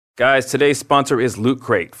Guys, today's sponsor is Loot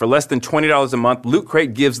Crate. For less than $20 a month, Loot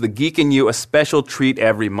Crate gives the geek in you a special treat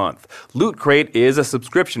every month. Loot Crate is a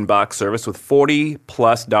subscription box service with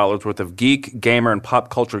 $40+ worth of geek, gamer, and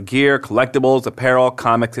pop culture gear, collectibles, apparel,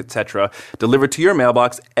 comics, etc. delivered to your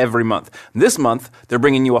mailbox every month. This month, they're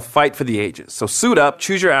bringing you a fight for the ages. So suit up,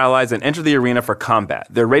 choose your allies, and enter the arena for combat.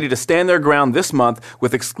 They're ready to stand their ground this month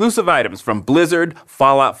with exclusive items from Blizzard,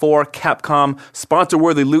 Fallout 4, Capcom,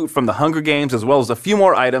 sponsor-worthy loot from the Hunger Games, as well as a few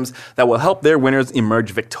more items that will help their winners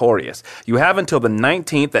emerge victorious. You have until the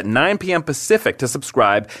 19th at 9 p.m. Pacific to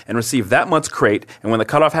subscribe and receive that month's crate, and when the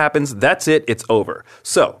cutoff happens, that's it, it's over.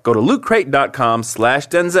 So, go to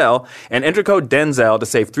lootcrate.com/Denzel and enter code Denzel to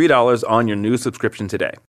save $3 on your new subscription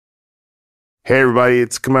today. Hey everybody,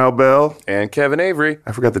 it's Kamau Bell. And Kevin Avery.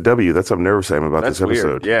 I forgot the W. That's what I'm nervous saying about this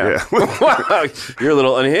episode. Weird. Yeah. You're a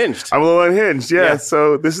little unhinged. I'm a little unhinged, yeah.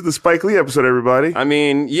 So this is the Spike Lee episode, everybody. I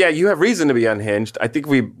mean, yeah, you have reason to be unhinged. I think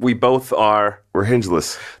we both are. We're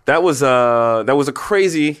hingeless. That was a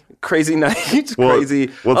crazy night. Well, a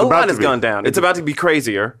about lot to has be. gone down. It's about to be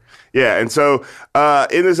crazier. Yeah, and so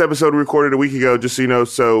in this episode we recorded a week ago, just so you know,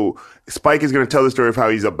 so Spike is going to tell the story of how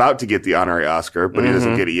he's about to get the honorary Oscar, but he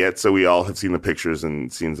doesn't get it yet. So we all have seen the pictures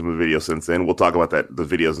and seen some of the videos since then. We'll talk about the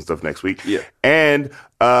videos and stuff next week. Yeah. And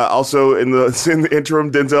also in the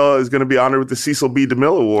interim, Denzel is going to be honored with the Cecil B.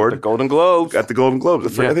 DeMille Award. The Golden Globes. At the Golden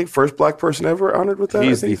Globes. Yeah. I think first black person ever honored with that.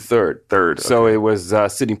 He's the third. So it was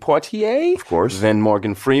Sidney Poitier, of course, then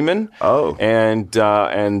Morgan Freeman. Oh, and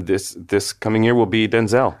this coming year will be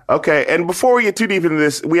Denzel. Okay, and before we get too deep into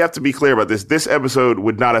this, we have to be clear about this. This episode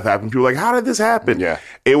would not have happened. People are like, how did this happen? Yeah,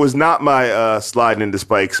 it was not my sliding into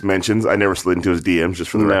Spike's mentions. I never slid into his DMs,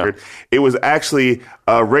 just for the record. It was actually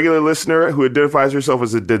a regular listener who identifies herself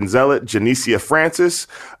as a Denzelite, Janicia Francis.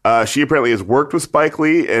 She apparently has worked with Spike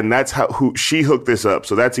Lee, and that's who she hooked this up.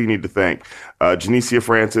 So that's who you need to thank. Janicia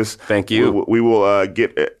Francis. Thank you. We will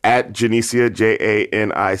get at Janicia,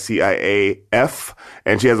 Janiciaf,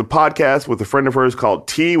 and she has a podcast with a friend of hers called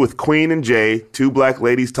Tea with Queen and Jay, two black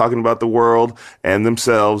ladies talking about the world and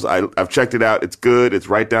themselves. I've checked it out. It's good. It's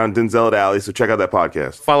right down Denzelite alley, so check out that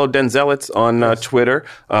podcast. Follow Denzelites on Twitter,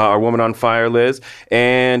 our Woman on Fire, Liz,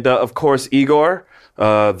 and of course, Igor.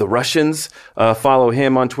 The Russians, follow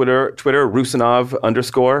him on Twitter, Rusanov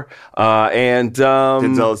 _, and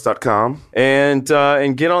Denzelites.com. And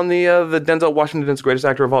get on the Denzel Washington's Greatest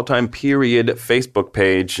Actor of All Time period Facebook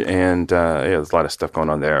page, and there's a lot of stuff going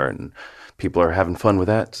on there, and people are having fun with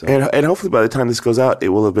that. So. And hopefully by the time this goes out, it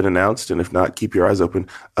will have been announced, and if not, keep your eyes open.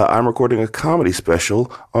 I'm recording a comedy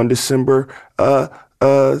special on December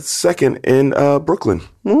 2nd in Brooklyn.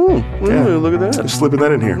 Look at that. Just slipping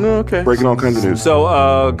that in here. Okay. Breaking all kinds of news.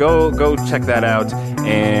 So go check that out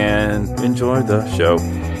and enjoy the show.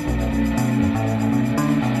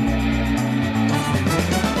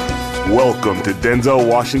 Welcome to Denzel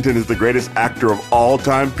Washington is the greatest actor of all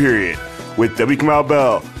time, period. With W. Kamau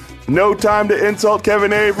Bell. No time to insult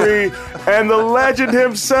Kevin Avery and the legend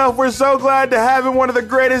himself. We're so glad to have him, one of the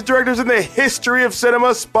greatest directors in the history of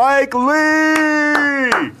cinema, Spike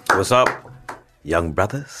Lee. What's up, young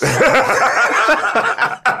brothers?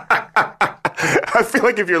 I feel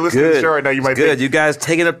like if you're listening to the show right now, you might think... Good, you guys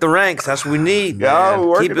taking up the ranks. That's what we need, man. Yeah, we're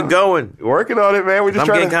working Keep it going. Working on it, man. We're just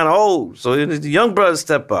I'm getting kind of old, so the young brothers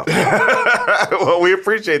step up. Well, we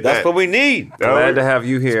appreciate that. That's what we need. Glad to have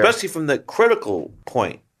you here. Especially from the critical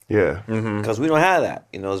point. Yeah. Because we don't have that.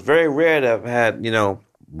 It's very rare to have had,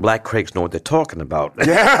 black critics know what they're talking about.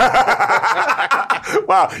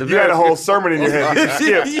 Wow, you had a whole sermon in your head.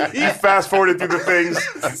 You fast forwarded through the things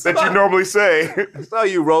that you normally say. I saw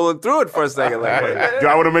you rolling through it for a second. Do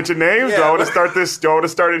I want to mention names? Do I want to start this? Do I want to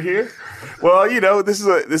start it here? Well, this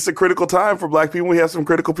is a critical time for black people. We have some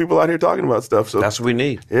critical people out here talking about stuff. So that's what we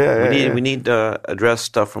need. We need to address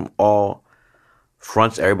stuff from all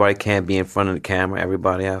fronts. Everybody can't be in front of the camera.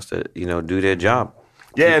 Everybody has to, do their job.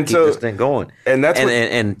 Yeah, keep this thing going. And that's and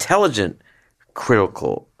intelligent,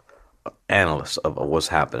 critical analysts of what's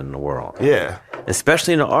happening in the world. Yeah,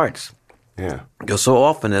 especially in the arts. Yeah, because so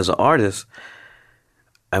often as an artist,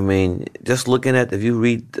 I mean, just looking at if you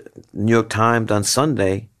read the New York Times on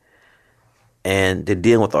Sunday, and they're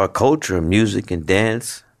dealing with our culture, music and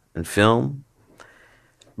dance and film.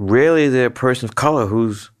 Rarely is there a person of color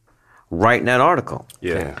who's writing that article.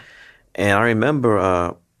 Yeah. And I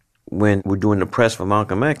remember when we're doing the press for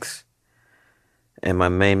Malcolm X, and my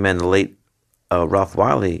main man, the late Ralph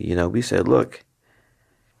Wiley, we said, look,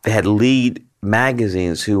 they had lead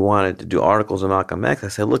magazines who wanted to do articles on Malcolm X. I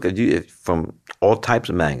said, look, from all types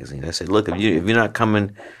of magazines. I said, look, if you're not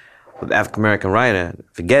coming with African American writer,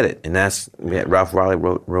 forget it. And Ralph Wiley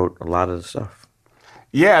wrote a lot of the stuff.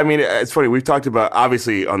 Yeah, I mean, it's funny. We've talked about,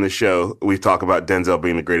 obviously, on this show, we've talked about Denzel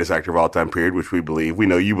being the greatest actor of all time, period, which we believe. We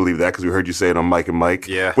know you believe that because we heard you say it on Mike and Mike.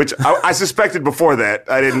 Yeah. Which I suspected before that.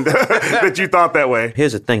 I didn't, that you thought that way.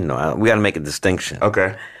 Here's the thing, though. We got to make a distinction.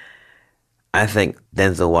 Okay. I think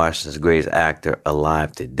Denzel Washington's the greatest actor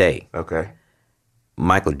alive today. Okay.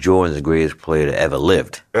 Michael Jordan's the greatest player that ever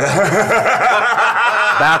lived.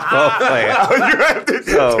 Basketball player.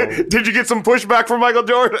 Did you get some pushback from Michael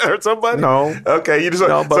Jordan or somebody? No. Okay. You just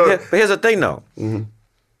But here's the thing, though. Mm-hmm.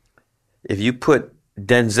 If you put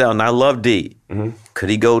Denzel, and I love D, could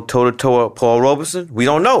he go toe-to-toe with Paul Robeson? We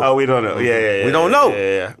don't know. Oh, we don't know. Yeah. We don't know.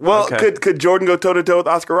 Yeah. Well, Okay. could Jordan go toe-to-toe with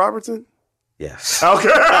Oscar Robertson? Yes. Okay.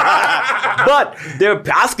 But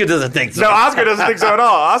Oscar doesn't think so. No, Oscar doesn't think so at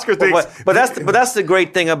all. Oscar thinks... But that's the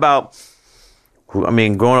great thing about...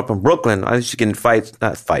 growing up in Brooklyn, I used to get in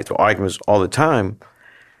not fights, but arguments all the time.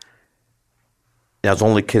 I was the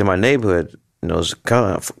only kid in my neighborhood. It was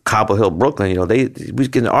Cobble Hill, Brooklyn. We was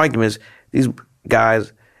getting arguments. These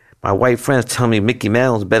guys, my white friends, telling me Mickey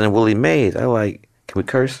Mantle's better than Willie Mays. I'm like, can we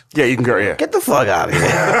curse? Yeah, you can go, yeah. Get the fuck out of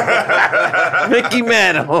here. Mickey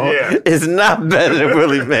Mantle is not better than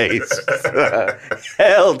Willie Mays.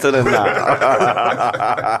 Hell to the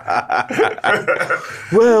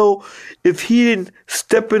no. Well, if he didn't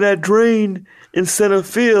step in that drain in center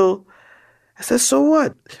field, I said, so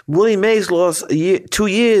what? Willie Mays lost 2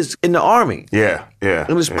 years in the Army. Yeah.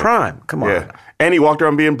 In his prime. Come on. Yeah. And he walked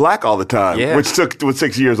around being black all the time, which took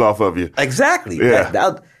 6 years off of you. Exactly. Yeah.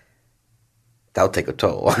 That'll take a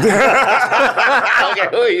toll. I don't care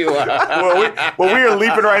who you are. Well, we are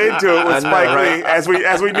leaping right into it with Spike Lee,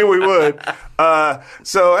 as we knew we would. And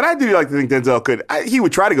I do like to think Denzel he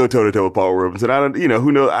would try to go toe to toe with Paul Robeson. I don't,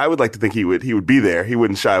 who knows? I would like to think he would be there. He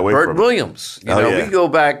wouldn't shy away from Burt it. Williams. We go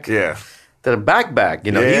back to the back.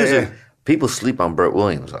 People sleep on Burt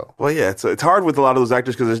Williams, though. Well, yeah, it's hard with a lot of those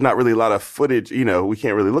actors because there's not really a lot of footage. We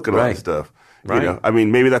can't really look at all this stuff. Right. I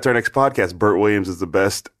mean, maybe that's our next podcast. Burt Williams is the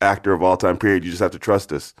best actor of all time, period. You just have to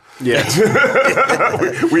trust us. Yeah.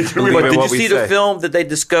 we But did you see the film that they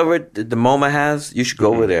discovered that the MoMA has? You should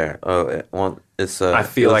go over there. I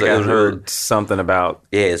feel like I heard something about...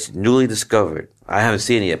 Yeah, it's newly discovered. I haven't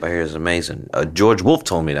seen it yet, but I hear it's amazing. George Wolfe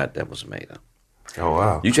told me that was amazing. Oh,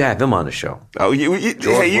 wow. You should have him on the show. Oh, you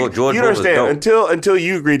George Wolfe understand? Until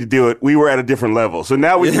you agreed to do it, we were at a different level. So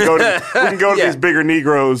now we can go to these bigger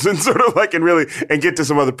Negroes and sort of and get to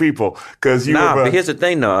some other people because but here's the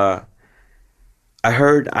thing though. I'm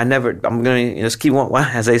gonna let's keep one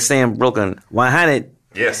as they say in Brooklyn, 100.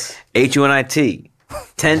 Yes. HUNIT.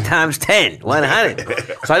 10 times 10,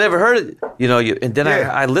 100. So I never heard it. And then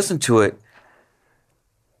I listened to it.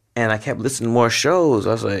 And I kept listening to more shows.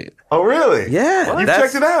 I was like, oh, really? Yeah. You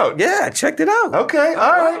checked it out? Yeah, I checked it out. Okay,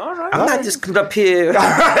 all right. I'm not just coming up here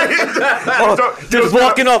just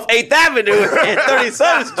walking off 8th Avenue and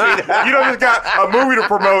 37th Street. You don't just got a movie to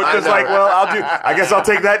promote. Just I guess I'll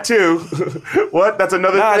take that too. What? That's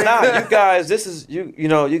another thing? Nah, you guys, this is,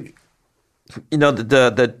 the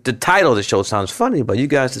title of the show sounds funny, but you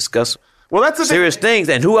guys discuss serious things,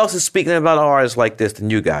 and who else is speaking about artists like this than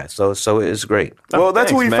you guys? So it's great. Well, that's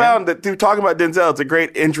what we found that through talking about Denzel, it's a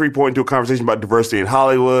great entry point to a conversation about diversity in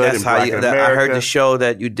Hollywood. That's and how Black in America. I heard the show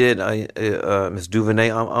that you did, Miss Duvernay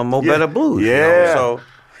on Mo Better Blues. Yeah, so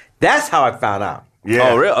that's how I found out.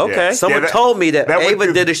 Yeah. Oh, really? Okay. Yeah. Someone told me that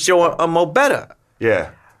Ava did a show on Mo Better.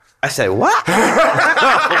 Yeah. I said, what? Oh,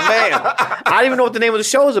 man. I didn't even know what the name of the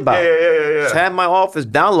show was about. Yeah. Just had my office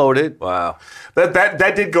downloaded. Wow.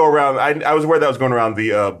 That did go around. I was aware that was going around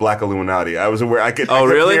the Black Illuminati. I was aware. I could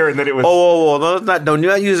really? hear and that it was. Oh, no, don't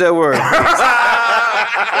use that word.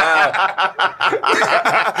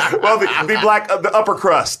 Well, the black, the upper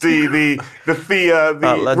crust, the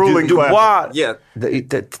ruling class. Yeah,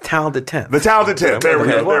 the talented 10th. The talented 10th. There we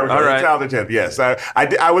go. All right. The talented 10th. Yes,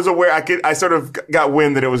 I was aware. I sort of got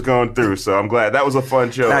wind that it was going through. So I'm glad that was a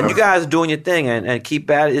fun show. Now you guys are doing your thing and keep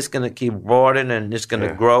at it. It's gonna keep broadening and it's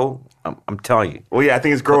gonna grow. I'm telling you. Well, yeah, I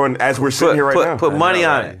think it's growing as we're sitting here right now. Put money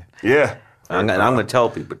on it. Yeah. I'm going to tell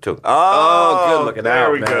people too. Oh, good looking there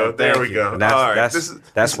out, we man. go. There we go.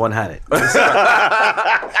 That's 100.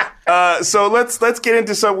 So let's get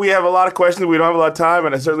into some. We have a lot of questions. We don't have a lot of time,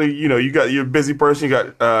 and I certainly, you're a busy person. You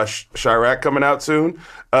got Chirac coming out soon.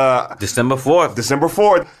 December 4th. December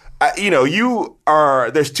 4th.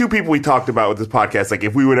 There's two people we talked about with this podcast. Like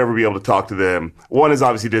if we would ever be able to talk to them, one is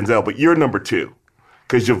obviously Denzel, but you're number two.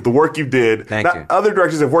 Because of the work you did. Thank you. Other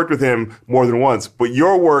directors have worked with him more than once, but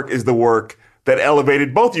your work is the work that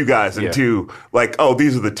elevated both you guys into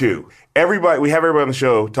these are the two. We have everybody on the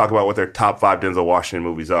show talk about what their top 5 Denzel Washington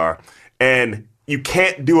movies are, and you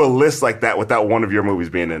can't do a list like that without one of your movies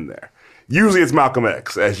being in there. Usually it's Malcolm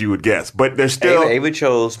X, as you would guess, but there's still Ava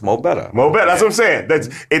chose Mo Better. Mo Better. That's what I'm saying.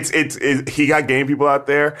 That's he got game people out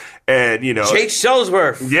there, and Jake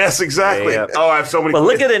Shellsworth. Yes, exactly. Yeah. Oh, I have so many. But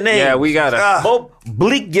look at the name. Yeah, we got it.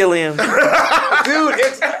 Bleak Gilliam. Dude,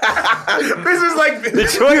 this is like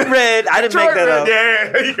Detroit Red. I didn't make that up.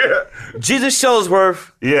 Yeah. Jesus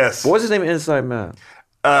Shellsworth. Yes. What's his name in Inside Man?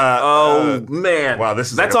 Man. Wow,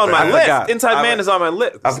 this is That's like on a my bad- list. forgot. Inside Man is on my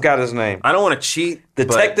list. I forgot his name. I don't want to cheat.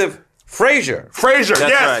 Detective Frazier. Frazier. That's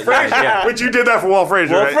Yes, right. Frazier. Yeah. But you did that for Walt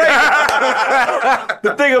Frazier, right?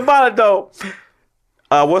 The thing about it, though,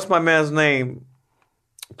 what's my man's name?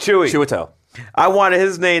 Chewy. Chiwetel. I wanted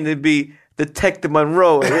his name to be Detective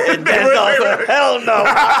Monroe. And that's also, hell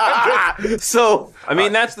no. So, I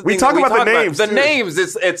mean, that's the we thing. talk that about the names, The too. names.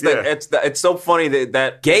 It's so funny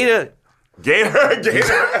that Gator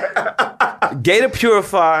Gator.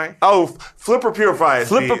 Purify. Oh, Flipper Purifier.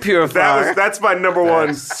 Flipper Purifier. That's my number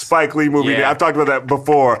one Spike Lee movie. Yeah. I've talked about that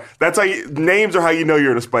before. That's how names are how you know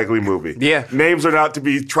you're in a Spike Lee movie. Yeah. Names are not to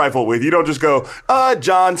be trifled with. You don't just go,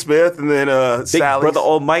 John Smith and then Big Sally. Brother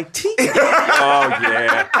Almighty. oh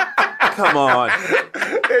yeah, come on,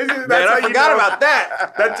 man, I forgot about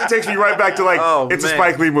that. That takes me right back to it's man. a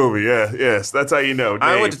Spike Lee movie. Yeah, yes, that's how you know.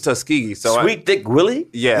 I went to names. Tuskegee, so Sweet Dick Willie.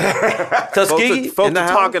 yeah. Tuskegee. Folks in the are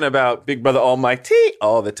house? talking about Big Brother Almighty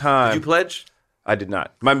all the time. Did you pledge? I did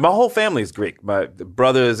not. My whole family is Greek. My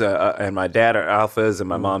brothers and my dad are Alphas, and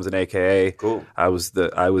my mom's an AKA. Cool. I was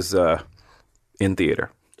in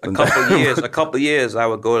theater. A couple years, I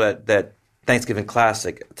would go to that Thanksgiving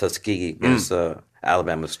Classic Tuskegee against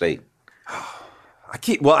Alabama State. I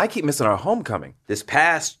keep missing our homecoming. This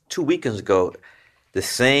past 2 weekends ago, the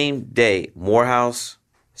same day, Morehouse,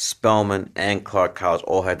 Spelman, and Clark College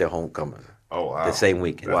all had their homecoming. Oh wow! The same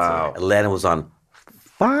weekend. Wow. Atlanta was on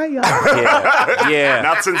fire. Yeah.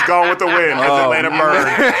 Nelson's gone with the wind. Atlanta burned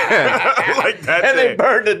like that. And they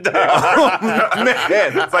burned it down.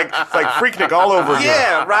 Man, it's like Freaknik all over again.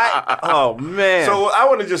 Yeah, right. Oh man. So I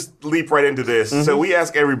want to just leap right into this. So we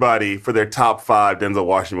ask everybody for their top 5 Denzel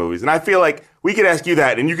Washington movies, and I feel like we could ask you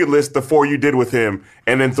that, and you could list the 4 you did with him,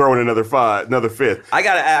 and then throw in another 5th. I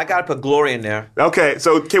gotta put Glory in there. Okay,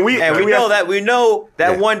 so can we? And can we know ask-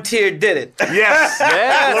 that Yeah. one tier did it. Yes,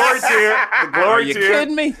 Yes. glory tier, the glory Are you tier.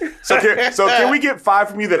 kidding me? So can we get 5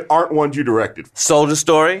 from you that aren't ones you directed? Soldier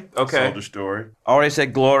Story. Okay. Soldier Story. Already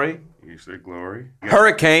said Glory. You said Glory.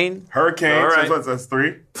 Hurricane. Hurricane. All right. So that's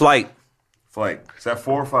 3. Flight. Flight. Is that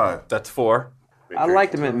 4 or 5? That's 4. I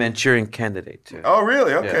liked him at Manchurian Candidate too. Oh,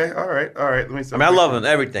 really? Okay. All right. Let me. I mean, I love him and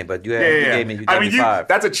everything, but you gave me. You gave me 5.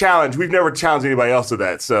 that's a challenge. We've never challenged anybody else to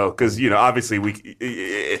that. So, because obviously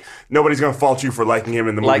nobody's gonna fault you for liking him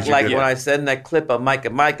in the movies. Like you did. when I said in that clip of Mike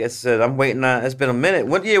and Mike, I said I'm waiting on. It's been a minute.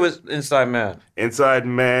 What year was Inside Man? Inside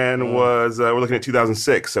Man was we're looking at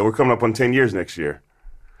 2006, so we're coming up on 10 years next year.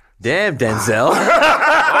 Damn, Denzel.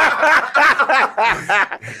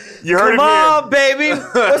 You heard Come it on, baby.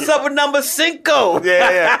 What's up with number 5?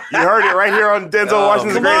 Yeah. You heard it right here on Denzel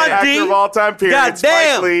Washington's Come greatest on, actor D. of all time. Period. God Spike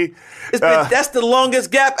damn. Lee. That's the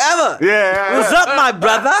longest gap ever. Yeah. What's up, my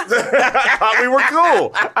brother? I thought we were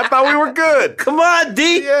cool. I thought we were good. Come on,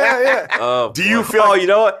 D. Yeah. Do you feel? Oh, you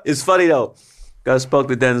know what? It's funny though. I spoke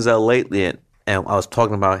to Denzel lately, and I was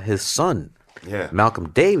talking about his son, Malcolm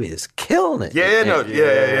Davis, killing it.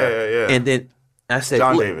 Yeah. And then I said,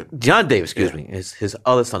 John look, David. John Davis, excuse me. His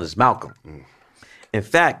other son is Malcolm. In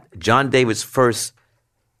fact, John David's first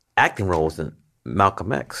acting role was in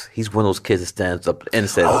Malcolm X. He's one of those kids that stands up and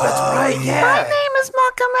says, "Oh, that's right, yeah. My name is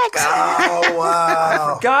Malcolm X." Oh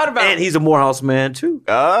wow. Forgot about. And he's a Morehouse man too.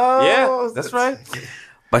 Oh yeah, that's right.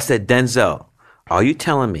 But I said, Denzel, are you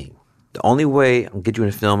telling me the only way I'm gonna get you in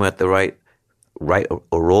a film at the right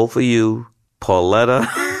a role for you, Pauletta?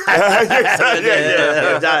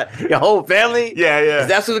 Your whole family? Yeah. Is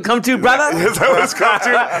that what it come to, brother? Is that what it's come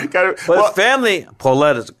to? But his family,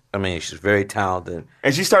 Pauletta's, I mean, she's very talented.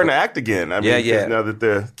 And she's starting to act again. I mean, Yeah. now that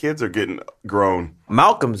the kids are getting grown.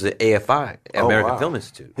 Malcolm's at AFI, American wow. Film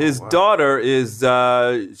Institute. His daughter is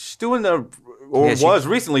she's doing was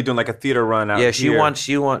recently doing like a theater run out here. She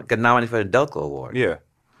got nominated for the Delco Award. Yeah.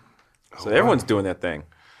 So everyone's doing that thing.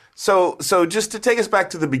 So just to take us back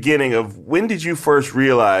to the beginning of when did you first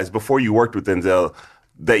realize before you worked with Denzel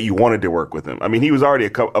that you wanted to work with him? I mean, he was already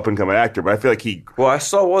a up and coming actor, but I feel like Well, I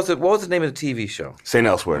saw what was the name of the TV show? St.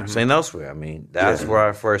 Elsewhere. St. Elsewhere. I mean, that's where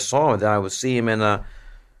I first saw him. Then I would see him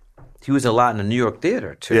he was a lot in the New York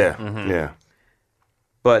theater too. Yeah.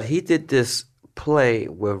 But he did this play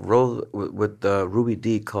with Ruby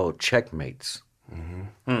Dee called Checkmates.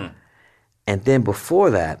 And then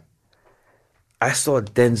before that, I saw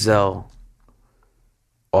Denzel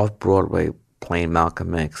off Broadway playing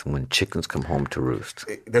Malcolm X when chickens come home to roost.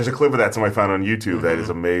 There's a clip of that somebody found on YouTube that is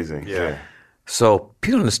amazing. Yeah. So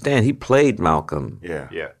people understand he played Malcolm.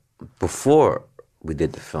 Yeah. Before we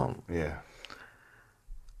did the film. Yeah.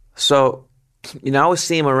 So, I would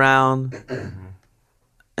see him around,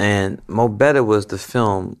 and Mo Better was the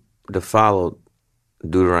film that followed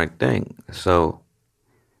Do the Right Thing. So,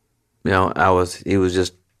 he was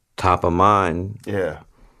just top of mind. Yeah.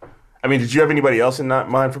 I mean, did you have anybody else in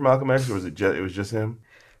mind for Malcolm X, or was it just him?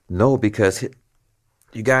 No, because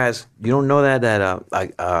you guys, you don't know that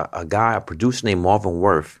a producer named Marvin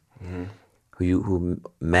Worth, who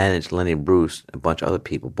managed Lenny Bruce, a bunch of other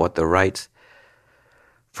people, bought the rights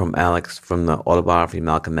from the autobiography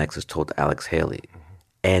Malcolm X is told to Alex Haley,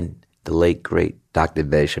 and the late great Dr.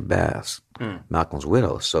 Betty Shabazz, Malcolm's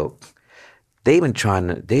widow. So they had been trying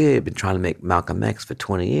to make Malcolm X for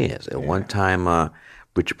 20 years. At one time,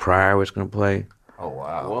 Richard Pryor was going to play. Oh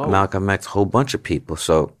wow! Malcolm X, a whole bunch of people.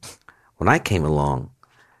 So when I came along,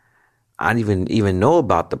 I didn't even know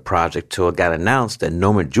about the project till it got announced that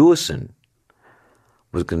Norman Jewison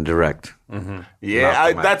was going to direct.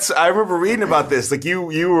 Yeah, I remember reading about this. Like you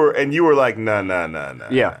were like, no.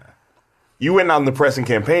 Yeah. You went on the press and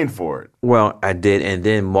campaigned for it. Well, I did, and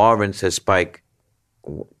then Marvin said, "Spike,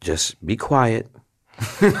 just be quiet.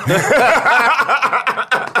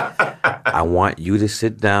 I want you to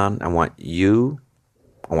sit down. I want yourself,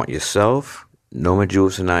 Norman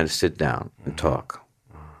Jewison, and I to sit down and talk."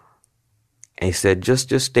 And he said, just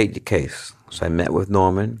state your case. So I met with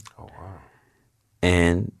Norman. Oh, wow.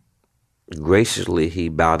 And graciously, he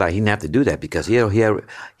bowed out. He didn't have to do that because he had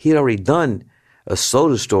already done a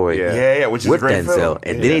Soda Story which is with a great Denzel. film.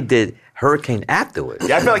 And then he did Hurricane afterwards.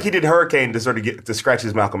 Yeah, I feel like he did Hurricane to sort of to scratch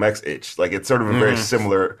his Malcolm X itch. Like it's sort of a very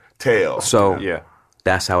similar tale. So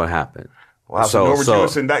that's how it happened. Wow, so Norman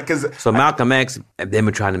Jewison, so Malcolm X, they've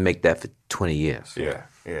been trying to make that for 20 years. Yeah.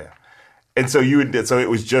 And so it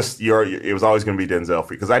was just it was always going to be Denzel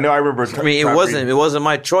for you. Because I remember. It wasn't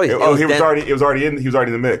my choice. He was already in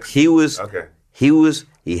the mix. He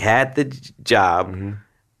had the job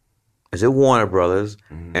as at Warner Brothers,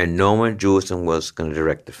 and Norman Jewison was going to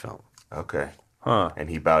direct the film. Okay. And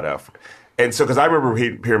he bowed out. And so, because I remember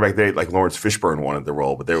hearing back then, like Lawrence Fishburne wanted the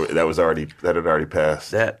role, but that had already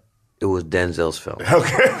passed. It was Denzel's film.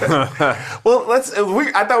 Okay. Well, I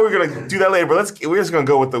thought we were going to do that later, but we're just going to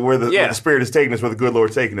go with where the spirit is taking us, where the good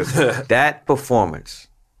Lord's taking us. That performance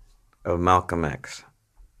of Malcolm X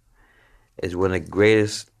is one of the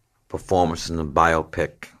greatest performances in a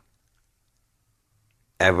biopic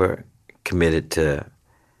ever committed to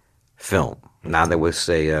film. Now that we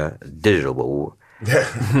say digital, but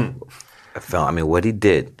film. I mean, what he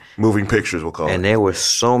did. Moving pictures, we'll call it. And there were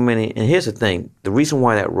so many. And here's the thing. The reason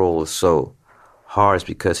why that role is so hard is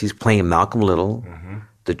because he's playing Malcolm Little,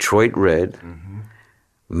 Detroit Red,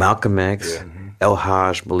 Malcolm X, El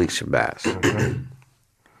Hajj, Malik Shabazz.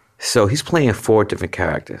 So he's playing 4 different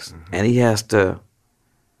characters. And he has to...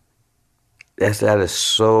 That is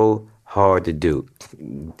so hard to do.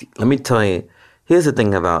 Let me tell you, here's the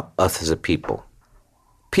thing about us as a people.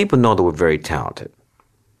 People know that we're very talented.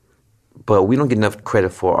 But we don't get enough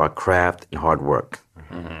credit for our craft and hard work.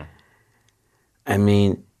 I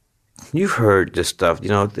mean, you've heard this stuff.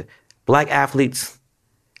 The black athletes,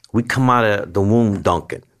 we come out of the womb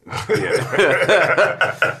dunking.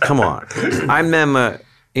 Come on. I remember,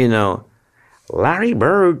 Larry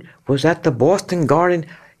Bird was at the Boston Garden.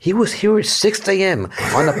 He was here at 6 a.m.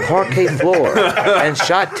 on the parquet floor and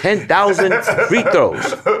shot 10,000 free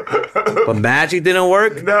throws. But Magic didn't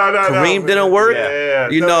work. No. Kareem didn't work. Yeah.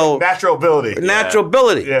 Natural ability. Natural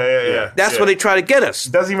ability. Yeah. That's what they try to get us.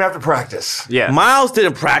 Doesn't even have to practice. Yeah. Miles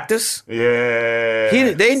didn't practice. Yeah.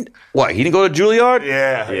 He didn't go to Juilliard?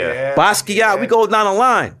 Yeah. Basquiat, we go down the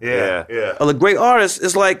line. Yeah. The great artists,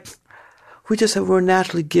 it's like, we're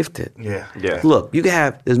naturally gifted. Yeah. Look,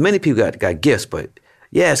 there's many people got gifts, but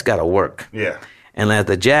it's got to work. Yeah. And like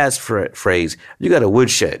the jazz phrase, you got to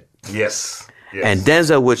woodshed. Yes. And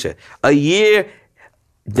Denzel woodshed. A year,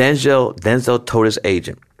 Denzel told his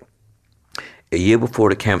agent, a year before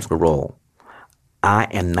the cameras would roll, I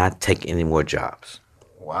am not taking any more jobs.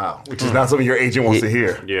 Wow. Which is not something your agent wants to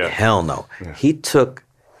hear. Yeah. Hell no. Yeah.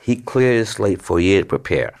 He cleared his slate for a year to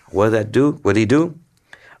prepare. What did that do? What did he do?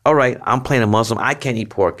 All right, I'm playing a Muslim. I can't eat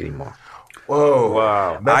pork anymore. Whoa.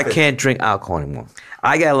 Wow. I can't drink alcohol anymore.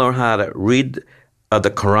 I got to learn how to read the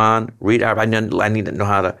Quran, read Arabic. I need to know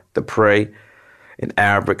how to pray in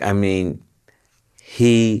Arabic. I mean,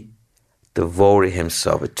 he devoted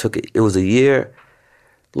himself. It was a year.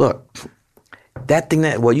 Look, that thing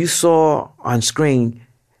what you saw on screen,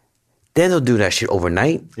 Denzel do that shit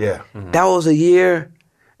overnight. Yeah. That was a year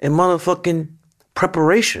in motherfucking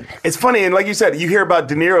preparation. It's funny, and like you said, you hear about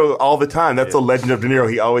De Niro all the time. That's the legend of De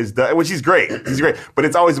Niro. He always does, which he's great. He's great, but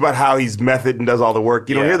it's always about how he's method and does all the work.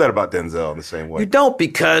 You don't hear that about Denzel in the same way. You don't,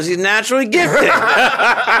 because he's naturally gifted.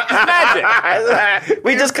 Magic.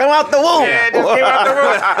 We just come out the womb. Yeah, just came out the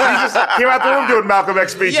room. He just came out the room doing Malcolm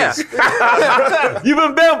X speeches. You've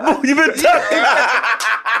been bamboozled. You've been tucked.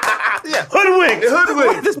 Hoodwinked.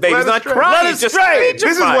 Hoodwinked. This baby's not crying. Let it Just stray.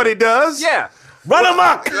 This is what he does. Yeah. Run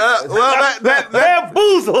amok.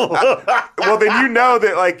 Bamboozle. Well, then you know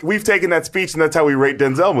that like we've taken that speech and that's how we rate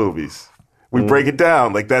Denzel movies. We break it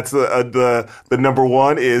down. Like that's the number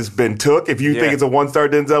one is been took. If you think it's a 1-star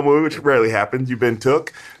Denzel movie, which rarely happens, you've been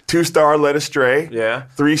took. 2-star Led Astray. Yeah.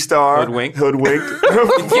 3-star Hoodwinked.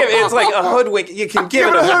 It's like a hoodwink. You can give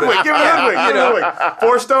it a hoodwink. Give it a hoodwink. Give it a hoodwink.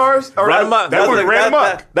 4 stars. All right. Ran him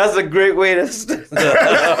up. That's a great way to. It's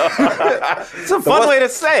a fun way to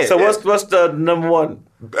say it. So what's the number one?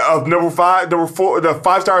 Number 4, the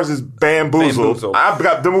 5 stars is Bamboozled. I've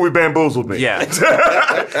got the movie Bamboozled me. Yeah.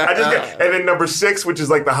 And then number 6, which is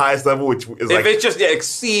like the highest level, which is like if it just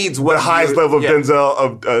exceeds what the highest level of Denzel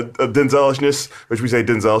of Denzelishness, which we say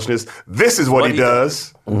Denzelishness. This is what he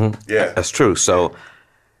does. Mm-hmm. Yeah, that's true. So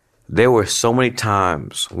there were so many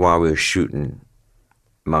times while we were shooting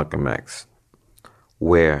Malcolm X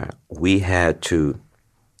where we had to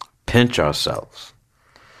pinch ourselves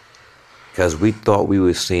because we thought we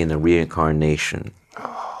were seeing the reincarnation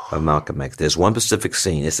of Malcolm X. There's one specific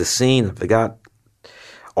scene. It's a scene, I forgot.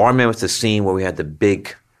 I remember it's the scene where we had the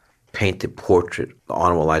big painted portrait of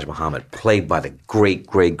Honorable Elijah Muhammad, played by the great,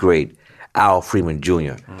 great, great Al Freeman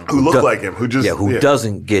Jr. Who looked like him, who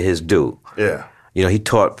doesn't get his due. Yeah. You know, he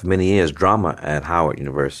taught for many years drama at Howard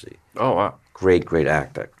University. Oh, wow. Great, great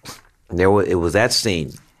actor. And it was that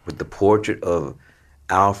scene with the portrait of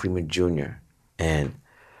Al Freeman Jr. And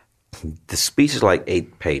the speech is like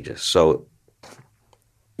 8 pages. So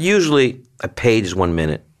usually a page is 1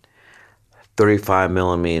 minute. 35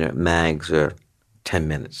 millimeter mags are 10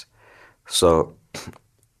 minutes. So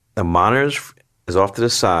the monitor is off to the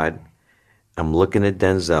side. I'm looking at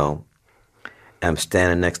Denzel. I'm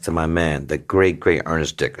standing next to my man, the great, great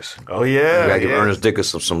Ernest Dickerson. Oh, yeah. You gotta give Ernest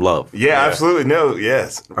Dickerson some love. Yeah, absolutely. No,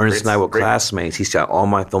 yes. Ernest and I were classmates. He shot all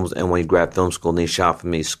my films, and when he grabbed film school, and he shot for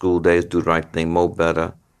me School Days, Do the Right Thing, Mo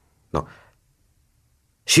Better. No.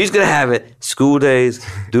 She's gonna have it. School Days,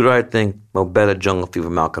 Do the Right Thing, Mo Better, Jungle Fever,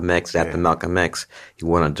 Malcolm X. After Malcolm X, he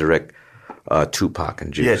went on direct Tupac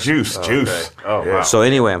and Juice. Yeah, Juice. Okay. Oh, wow. So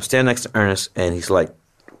anyway, I'm standing next to Ernest, and he's like,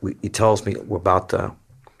 he tells me we're about to,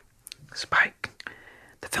 Spike,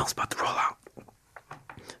 the film's about to roll out.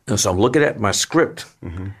 And so I'm looking at my script,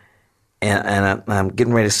 and I'm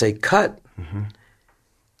getting ready to say cut,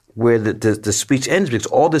 where the speech ends, because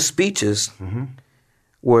all the speeches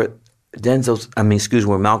were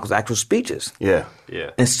were Malcolm's actual speeches. Yeah. Yeah.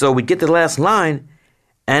 And so we get to the last line,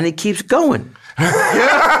 and he keeps going.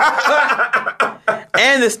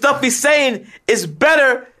 And the stuff he's saying is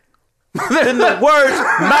better than the words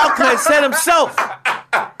Malcolm had said himself.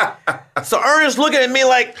 So Ernest looking at me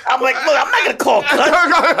like, I'm like, look, I'm not going to call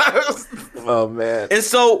cut. Oh, man. And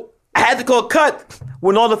so I had to call cut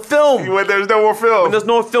when all the film. When there's no more film. When there's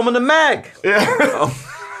no film in the mag. Yeah.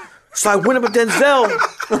 So I went up with Denzel.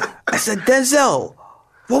 I said, Denzel,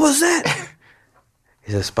 what was that?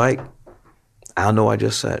 He said, Spike, I don't know what I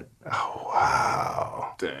just said. Oh,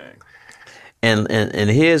 wow. Dang.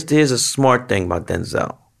 And here's a smart thing about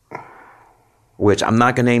Denzel, which I'm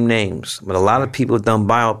not going to name names, but a lot of people have done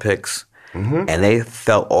biopics, and they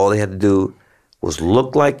felt all they had to do was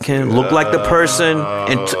look like him, look like the person,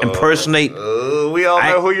 and impersonate. We all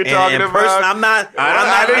know who you're talking about. I'm not.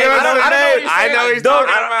 I know he's talking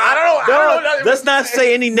about. I don't. Let's not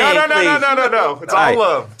say any names. No. It's all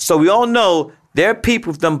love. So we all know there are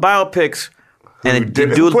people who've done biopics and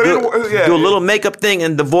do a little makeup thing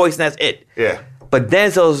and the voice, and that's it. Yeah. But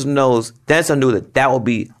Denzel knew that would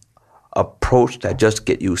be approach that just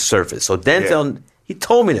get you surface. So Denzel, he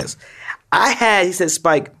told me this. He said,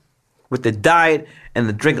 Spike, with the diet and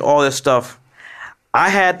the drink, all this stuff, I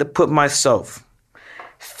had to put myself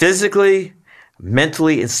physically,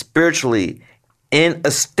 mentally, and spiritually in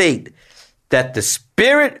a state that the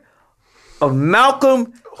spirit of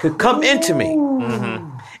Malcolm could come into me.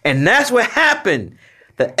 Mm-hmm. And that's what happened.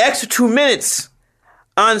 The extra 2 minutes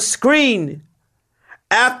on screen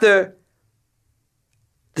after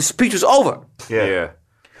the speech was over. Yeah.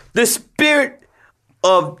 The spirit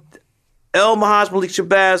of El Mahaj Malik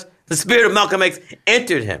Shabazz, the spirit of Malcolm X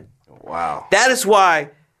entered him. Wow. That is why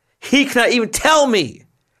he cannot even tell me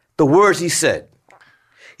the words he said.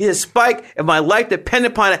 He said, Spike, if my life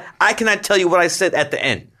depended upon it, I cannot tell you what I said at the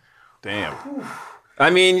end. Damn. I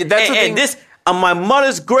mean, that's the thing. And this, on my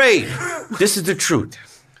mother's grave, this is the truth.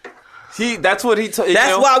 That's what he told.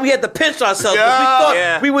 That's why we had to pinch ourselves. Yeah. We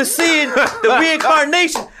thought we were seeing the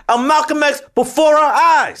reincarnation of Malcolm X before our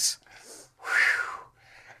eyes.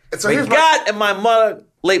 So may God and my mother,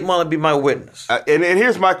 late mother, be my witness. And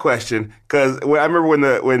here's my question, because I remember when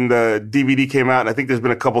the DVD came out, and I think there's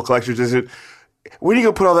been a couple collectors. When are you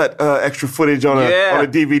gonna put all that extra footage on a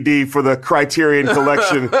DVD for the Criterion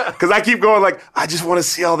collection? Because I keep going like, I just want to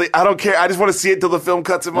see I don't care. I just want to see it till the film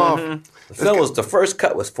cuts him off. The first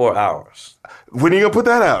cut was 4 hours. When are you gonna put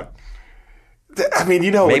that out? I mean,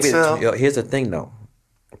 maybe here's the thing though.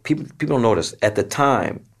 People don't notice. At the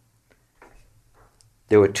time,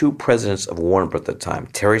 there were 2 presidents of Warner Bros. At the time,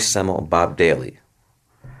 Terry Semel and Bob Daly.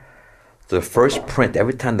 The first print,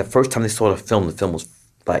 the first time they saw the film was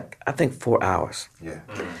like, I think 4 hours. Yeah.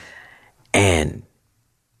 And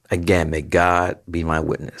again, may God be my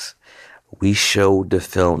witness. We showed the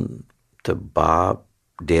film to Bob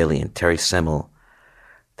Daly and Terry Semel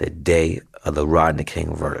the day of the Rodney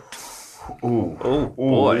King verdict. Ooh,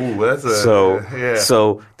 boy. That's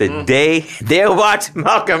So the day they're watching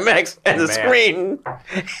Malcolm X and the screen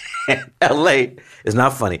in L.A. is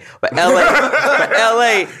not funny, but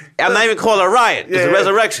L.A. I'm not even calling it a riot. It's a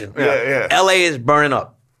resurrection. Yeah. L.A. is burning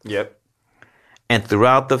up. Yep. And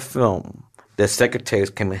throughout the film, the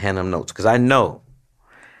secretaries came and handed them notes because I know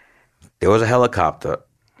there was a helicopter.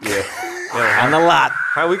 On the lot.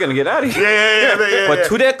 How are we gonna get out of here? Yeah. But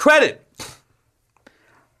to their credit,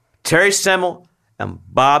 Terry Semel and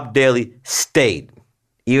Bob Daly stayed,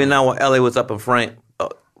 even though LA was up in front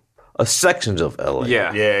of sections of LA.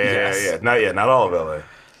 Yeah. Not all of LA.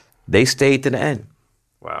 They stayed to the end.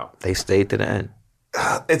 Wow. They stayed to the end.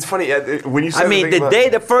 It's funny when you say. I mean,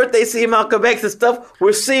 the first they see Malcolm X and stuff,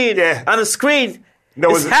 we're seeing on the screen.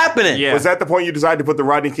 It's happening. Yeah. Was that the point you decided to put the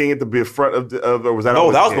Rodney King at the front of or was that? No,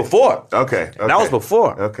 that was before. Okay. That was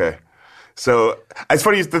before. Okay. So it's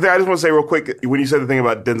funny. The thing I just want to say real quick, when you said the thing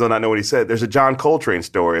about Denzel not knowing what he said, there's a John Coltrane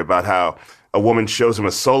story about how a woman shows him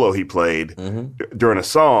a solo he played during a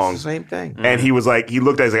song. Same thing. And he was like, he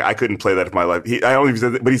looked at it, he's like, I couldn't play that in my life. He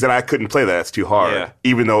said I couldn't play that. It's too hard.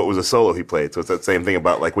 Even though it was a solo he played. So it's that same thing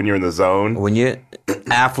about like when you're in the zone. When you're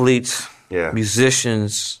athletes,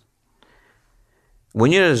 musicians,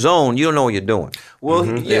 when you're in the zone, you don't know what you're doing. Well,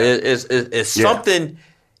 it's something,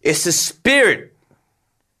 it's the spirit.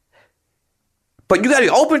 But you got to be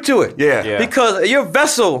open to it. Yeah. Because your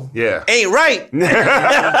vessel ain't right.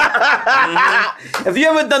 Have you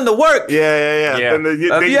ever done the work? Yeah.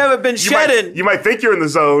 Have you ever been shedding? You might think you're in the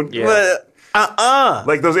zone. Yeah. But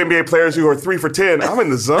like those NBA players who are 3 for 10. I'm in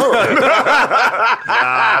the zone. Nah.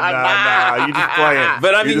 You just playing.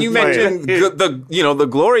 But I mean, you mentioned the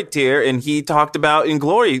glory tier, and he talked about in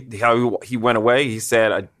Glory how he went away. He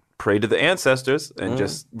said, "I prayed to the ancestors and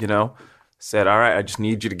just said, all right, I just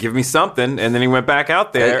need you to give me something." And then he went back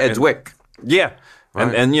out there. Ed Zwick. Yeah.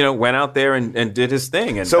 Right. And went out there and did his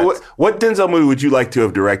thing. And so what Denzel movie would you like to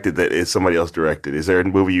have directed that is somebody else directed? Is there a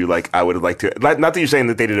movie you like, I would have liked to, not that you're saying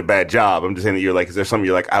that they did a bad job. I'm just saying that you're like, is there something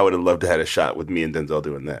you're like, I would have loved to have had a shot with me and Denzel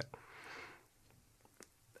doing that?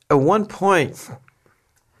 At one point,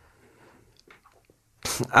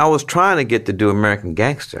 I was trying to get to do American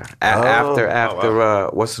Gangster. After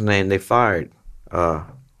what's his name? They fired. I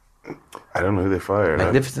don't know who they fired.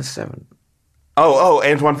 Magnificent Seven. Oh,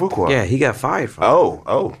 Antoine Fuqua. Yeah, he got fired from it.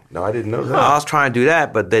 No, I didn't know that. I was trying to do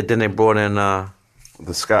that, but then they brought in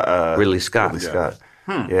Ridley Scott.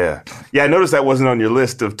 Yeah. I noticed that wasn't on your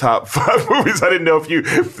list of top 5 movies. I didn't know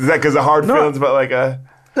is that because of hard feelings about like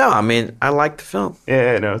No, I mean, I like the film.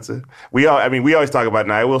 Yeah, no, we always talk about,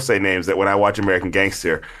 and I will say names that when I watch American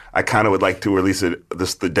Gangster, I kind of would like to release the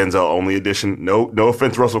Denzel only edition. No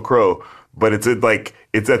offense, Russell Crowe, but it's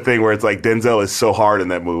that thing where it's like Denzel is so hard in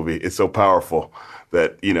that movie. It's so powerful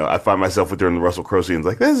that, I find myself during the Russell Crowe scenes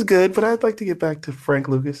like, this is good, but I'd like to get back to Frank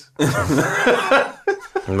Lucas.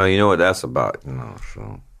 No, you know what that's about,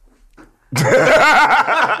 so. Again,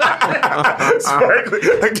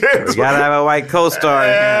 you gotta have a white co-star.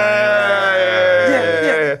 Yeah.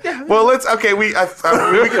 Well, we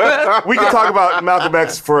can talk about Malcolm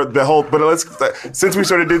X for the whole, but since we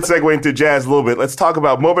sort of did segue into jazz a little bit, let's talk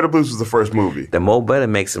about Mo Better Blues was the first movie. The Mo Better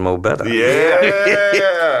makes it Mo Better.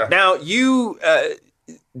 Yeah. Now is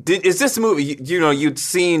this a movie? You'd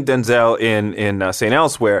seen Denzel in St.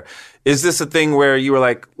 Elsewhere. Is this a thing where you were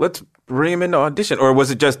like, let's bring him into audition, or was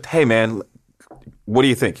it just, hey man, what do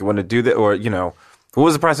you think? You want to do that, or what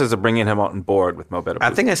was the process of bringing him on board with Mo Better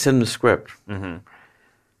Blues? I think I sent him the script. Mm-hmm.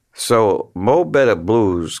 So Mo Better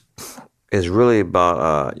Blues is really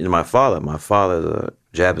about my father, the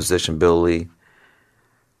jazz musician Bill Lee.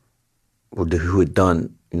 who had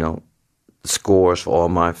done, scores for all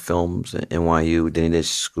my films at NYU. Then he did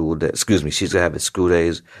School Days. Excuse me, She's Gotta Have It School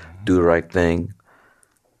Days, Do the Right Thing.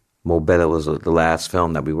 Mo Better was the last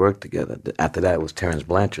film that we worked together. After that, it was Terrence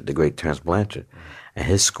Blanchard, the great Terrence Blanchard. And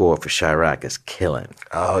his score for Chirac is killing.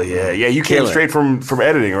 Oh, yeah. Yeah, you came straight from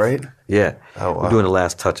editing, right? Yeah. Oh, wow. We're doing the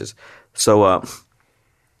last touches. So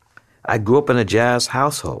I grew up in a jazz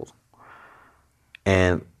household.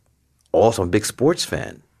 And also I'm a big sports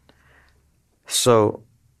fan. So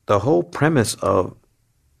the whole premise of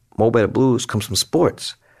Mo Better Blues comes from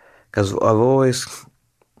sports. Because I've always...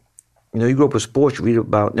 you grew up with sports, you read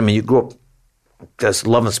about... you grew up just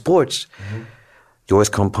loving sports. Mm-hmm. You always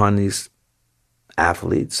come upon these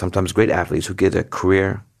athletes, sometimes great athletes, who get their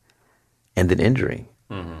career end in injury.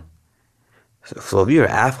 Mm-hmm. So if you're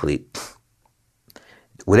an athlete,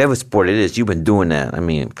 whatever sport it is, you've been doing that,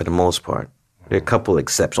 for the most part. There are a couple of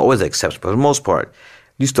exceptions, always exceptions, but for the most part,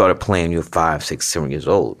 you started playing when you were 5, 6, 7 years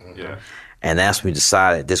old. Yeah. And that's when you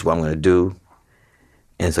decided, this is what I'm going to do.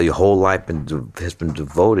 And so your whole life has been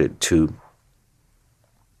devoted to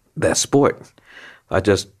that sport. I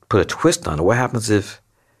just put a twist on it. What happens if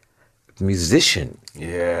a musician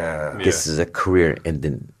this is a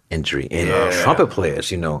career-ending injury? And trumpet players,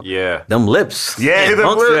 them lips. Yeah, them lips.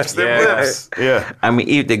 Yeah.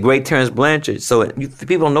 Even the great Terrence Blanchard. So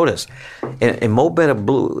people don't notice. In Mo Better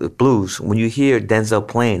Blues, when you hear Denzel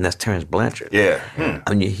playing, that's Terrence Blanchard. Yeah.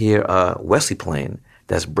 And you hear Wesley playing,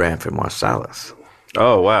 that's Branford Marsalis.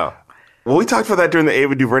 Oh, wow. Well, we talked about that during the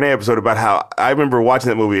Ava DuVernay episode about how I remember watching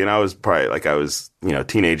that movie and I was probably a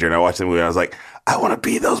teenager and I watched that movie and I was like, I want to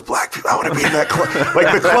be those black people. I want to be in that club.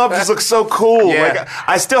 The club just looks so cool. Yeah.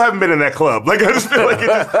 I still haven't been in that club. I just feel like you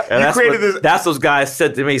created this. That's those guys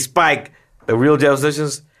said to me, Spike, the real jazz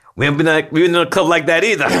musicians, we haven't been in a club like that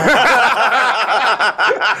either.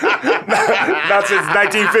 Not since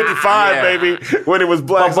 1955, baby, when it was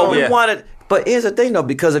black. But we wanted. But here's the thing, though,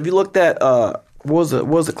 because if you looked at what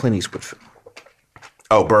was the Clint Eastwood film?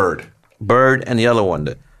 Oh, Bird. Bird, and the other one,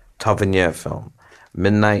 the Tavernier film,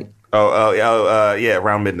 Midnight. Yeah,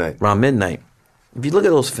 Around Midnight. Around Midnight. If you look at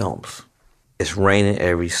those films, it's raining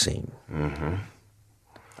every scene. Mm-hmm.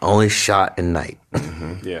 Only shot at night.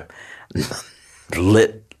 Mm-hmm. Yeah.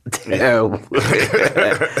 Lit terrible.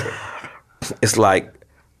 It's like...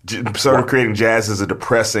 Sort of creating jazz as a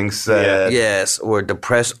depressing set. Yes, or a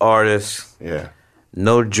depressed artist. Yeah.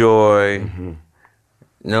 No joy. Mm-hmm.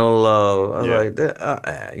 No love. I was like,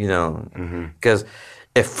 that, because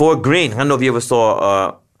at Fort Greene, I don't know if you ever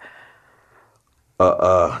saw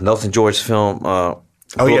Nelson George's film, the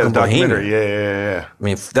documentary. Yeah.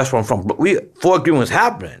 That's where I'm from. Fort Greene was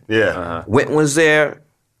happening. Yeah. Uh-huh. Wynton was there.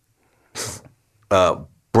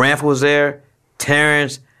 Branford was there.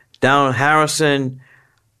 Terrence, Donald Harrison.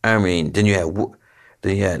 Then you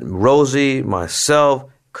had Rosie, myself,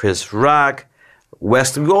 Chris Rock,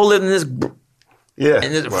 Weston. We all lived in this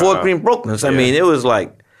Fort Greene, Brooklyn. So, it was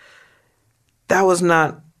like, that was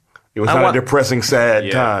not... It was not a depressing,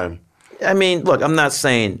 sad time. Look, I'm not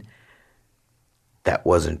saying that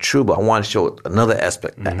wasn't true, but I want to show another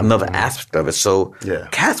aspect, of it. So,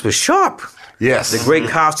 Cats was sharp. Yes. The great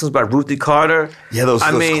costumes by Ruthie Carter. Yeah, those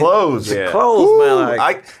clothes. The clothes,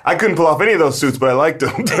 man. I couldn't pull off any of those suits, but I liked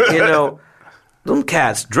them. Them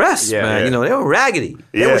cats dressed, man. Yeah. They were raggedy.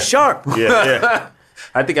 They were sharp. Yeah.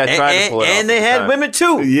 I think I tried to pull it off. And they had women,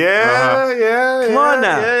 too. Yeah. Come on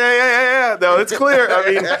now. Yeah. No, it's clear.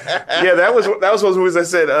 That was one of those movies I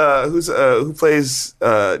said, who plays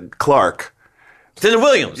Clark? Tennessee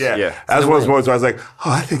Williams. Yeah. That was one of those moments where I was like,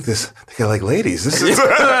 I think I like ladies. This is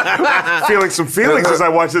feeling some feelings as I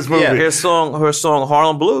watch this movie. Yeah, her song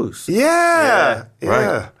Harlem Blues. Yeah.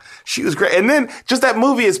 Right. She was great. And then just that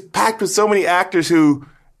movie is packed with so many actors who,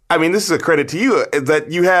 this is a credit to you,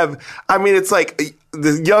 that you have, it's like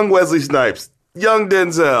the young Wesley Snipes, young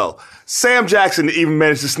Denzel, Sam Jackson even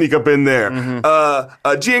managed to sneak up in there. Mm-hmm.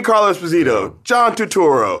 Giancarlo Esposito, John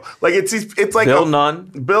Turturro. Like it's like Bill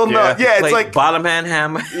Nunn. Yeah, it's like Bottom Hand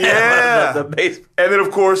Hammer. Yeah. the bass. And then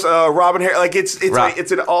of course Robin Harris. Like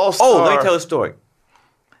it's an all-star. Oh, let me tell a story.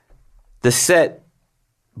 The set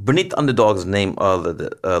beneath the Underdog's name of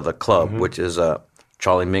the club, which is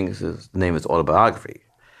Charlie Mingus' name is autobiography.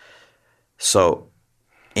 So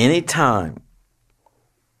anytime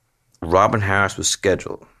Robin Harris was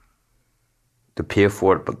scheduled to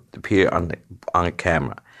appear on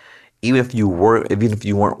camera, even if you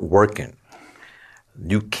weren't working,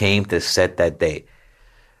 you came to set that day.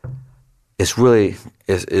 It's really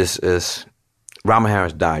Robin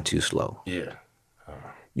Harris died too slow. Yeah.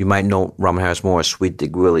 You might know Robin Harris more as Sweet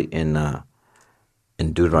Dick Willie in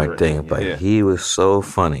Do the Right Thing, but he was so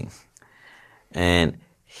funny, and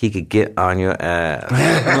he could get on your ass.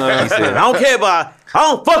 He said, I don't care about, I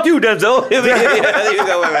don't, fuck you, Denzel.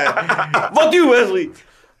 Fuck you, Wesley.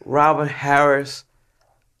 Robin Harris,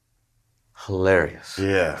 hilarious.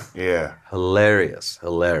 Yeah. Hilarious.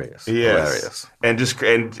 Yes. And just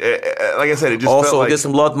like I said, it just also felt like, get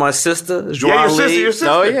some love to my sister, Joie your Lee. sister.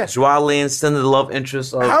 Oh yeah. Joie Lee and Cindy, the love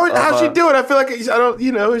interest of How's she doing? I feel like I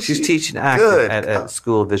don't. She's teaching acting at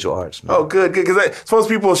School of Visual Arts. Man. Oh, good. Because suppose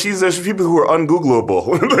people, there's people who are ungoogleable.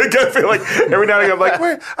 Like I feel like every now and again I'm like,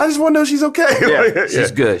 wait, I just want to know she's okay. Yeah, she's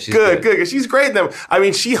good. She's good. She's great in them. I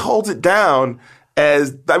mean, she holds it down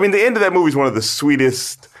the end of that movie is one of the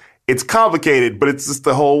sweetest. It's complicated, but it's just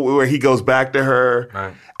the whole where he goes back to her.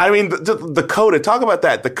 Right. I mean, the coda. Talk about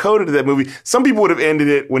that. The coda to that movie. Some people would have ended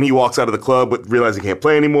it when he walks out of the club, but realize he can't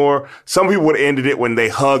play anymore. Some people would have ended it when they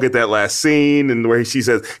hug at that last scene, and where she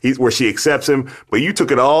says where she accepts him. But you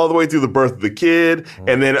took it all the way through the birth of the kid,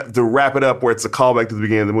 and then to wrap it up where it's a callback to the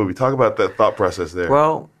beginning of the movie. Talk about that thought process there.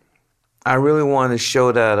 Well, I really wanted to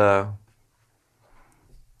show that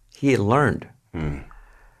he had learned.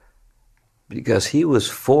 Because he was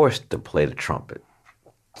forced to play the trumpet.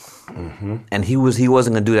 Mm-hmm. And he wasn't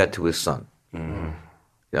going to do that to his son. Mm-hmm.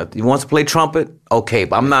 You know, he wants to play trumpet? Okay,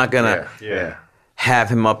 but I'm not going to have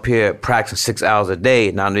him up here practicing 6 hours a day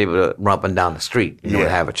and not able to run up and down the street, and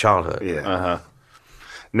have a childhood. Yeah. Uh-huh.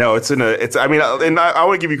 No, I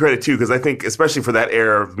want to give you credit too, because I think, especially for that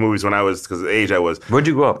era of movies when I was, because of the age I was. Where'd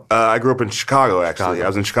you grow up? I grew up in Chicago, actually. I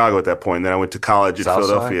was in Chicago at that point. Then I went to college in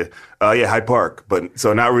Philadelphia. Hyde Park, but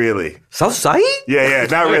so not really. South Side? Yeah,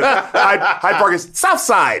 not really. Hyde Park is South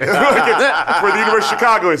Side for the University of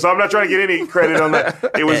Chicago, so I'm not trying to get any credit on that.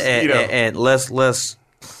 It was, And let's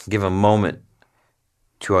give a moment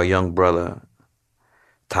to our young brother,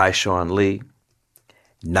 Tyshawn Lee,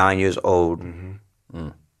 9 years old. Mm-hmm.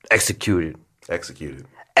 Executed.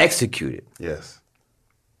 Yes.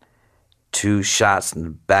 2 shots in the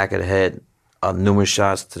back of the head, numerous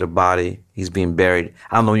shots to the body. He's being buried.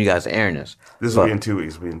 I don't know when you guys are airing this. This will be in 2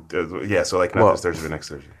 weeks. So like not this Thursday, but next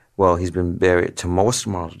Thursday. Well, he's been buried. What's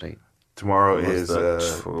tomorrow's date? Tomorrow is the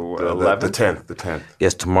 10th. The 10th.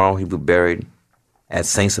 Yes, tomorrow he'll be buried at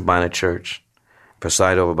St. Sabina Church,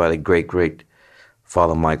 presided over by the great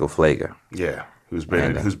Father Michael Pfleger. Yeah. Who's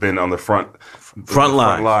been on the front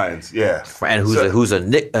lines, yeah, and who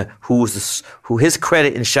his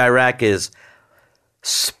credit in Chirac is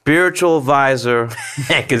spiritual advisor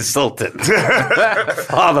and consultant,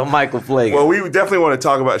 Father Michael Pfleger. Well, we definitely want to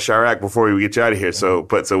talk about Chirac before we get you out of here. So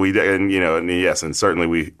certainly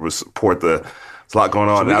we support the. There's a lot going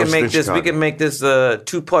on. So we can make this a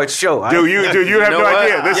 2-part show. Dude, you have no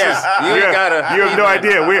idea. You have no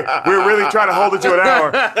idea. We're really trying to hold it to an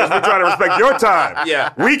hour because we're trying to respect your time.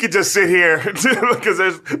 Yeah. We could just sit here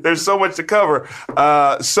because there's so much to cover.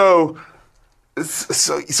 So I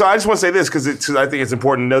just want to say this because I think it's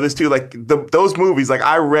important to know this too. Like those movies, like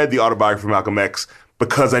I read the autobiography of Malcolm X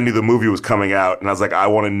because I knew the movie was coming out, and I was like, I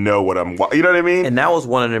want to know what you know what I mean? And that was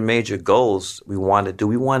one of the major goals we wanted to do.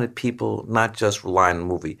 We wanted people not just rely on the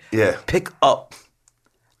movie. Yeah. Pick up.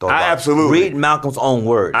 Absolutely. Read Malcolm's own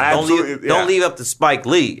words. Don't leave up to Spike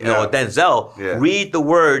Lee or Denzel. Yeah. Read the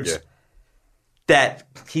words that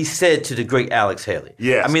he said to the great Alex Haley.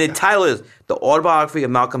 Yes. I mean, the title is The Autobiography of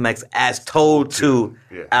Malcolm X as Told to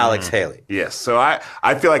Alex Haley. Yes. So I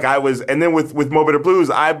feel like I was, and then with Mo' Better Blues,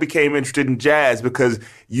 I became interested in jazz because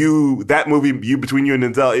that movie, between you and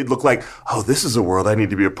Denzel, it looked like, oh, this is a world I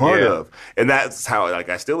need to be a part of. And that's how,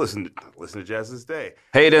 I still listen to jazz this day.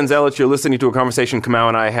 Hey, Denzel, you're listening to a conversation Kamau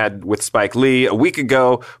and I had with Spike Lee a week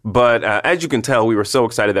ago, but as you can tell, we were so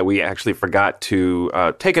excited that we actually forgot to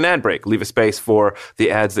take an ad break, leave a space for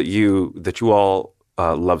the ads that you all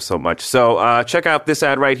love so much. So check out this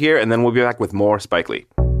ad right here, and then we'll be back with more Spike Lee.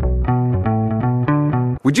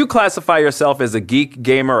 Would you classify yourself as a geek,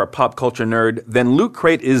 gamer, or pop culture nerd? Then Loot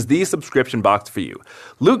Crate is the subscription box for you.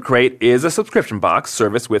 Loot Crate is a subscription box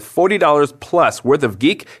service with $40 plus worth of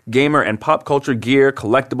geek, gamer, and pop culture gear,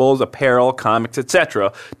 collectibles, apparel, comics,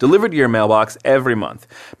 etc. delivered to your mailbox every month.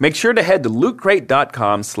 Make sure to head to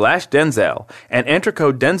lootcrate.com/Denzel and enter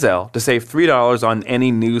code Denzel to save $3 on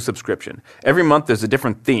any new subscription. Every month there's a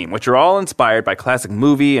different theme, which are all inspired by classic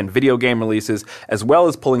movie and video game releases, as well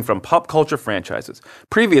as pulling from pop culture franchises.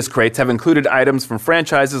 Previous crates have included items from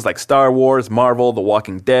franchises like Star Wars, Marvel, The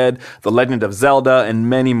Walking Dead, The Legend of Zelda, and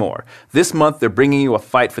many more. This month, they're bringing you a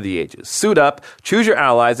fight for the ages. Suit up, choose your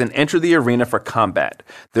allies, and enter the arena for combat.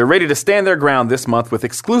 They're ready to stand their ground this month with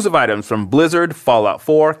exclusive items from Blizzard, Fallout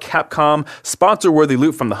 4, Capcom, sponsor-worthy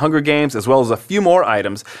loot from the Hunger Games, as well as a few more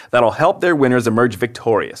items that'll help their winners emerge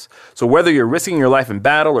victorious. So whether you're risking your life in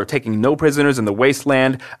battle or taking no prisoners in the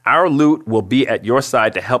wasteland, our loot will be at your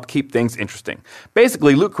side to help keep things interesting. Basically,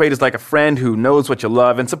 Loot Crate is like a friend who knows what you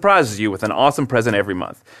love and surprises you with an awesome present every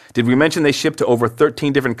month. Did we mention they ship to over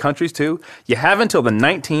 13 different countries too? You have until the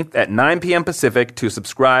 19th at 9 p.m. Pacific to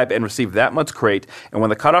subscribe and receive that month's crate, and when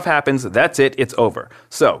the cutoff happens, that's it, it's over.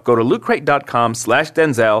 So go to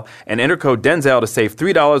lootcrate.com/Denzel and enter code Denzel to save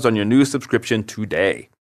 $3 on your new subscription today.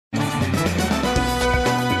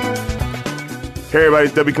 Hey everybody,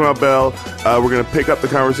 it's W. Kamau Bell. We're going to pick up the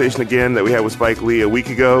conversation again that we had with Spike Lee a week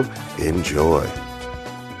ago. Enjoy.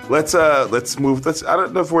 Let's move. I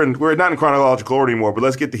don't know if we're not in chronological order anymore, but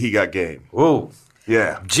let's get to He Got Game. Whoa.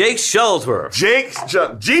 Yeah. Jake Shuttlesworth.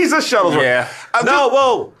 Jesus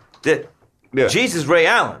Shuttlesworth. Yeah. Jesus Ray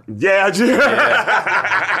Allen. Yeah.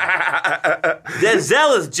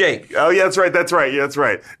 Denzel is Jake. Oh, yeah, that's right. Yeah, that's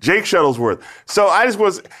right. Jake Shuttlesworth. So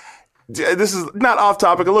this is not off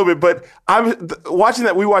topic a little bit, but watching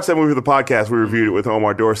that. We watched that movie for the podcast. We reviewed it with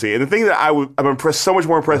Omar Dorsey, and the thing that I'm impressed, so much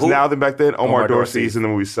more impressed now than back then. Omar Dorsey's in the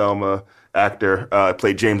movie Selma, actor,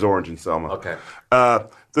 played James Orange in Selma. Okay.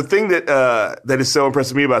 The thing that is so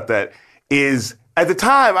impressive to me about that is, at the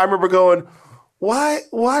time, I remember going, Why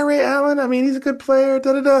Ray Allen? I mean, he's a good player,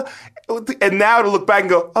 da-da-da. And now to look back and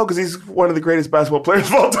go, because he's one of the greatest basketball players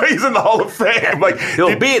of all time. He's in the Hall of Fame. Like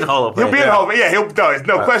He'll be in the Hall of Fame. He'll be in the Hall of Fame. Yeah,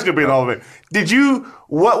 no question he'll be in the Hall of Fame.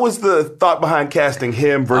 What was the thought behind casting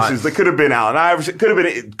him versus, it could have been Allen Iverson, could have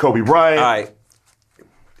been Kobe Bryant. All right.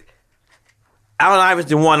 Allen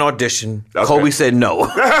Iverson won audition. Okay. Kobe said no. All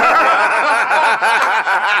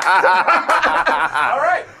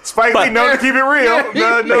right. Spike Lee known to keep it real.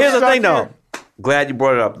 Here's the thing, though. Glad you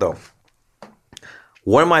brought it up, though.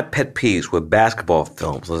 One of my pet peeves with basketball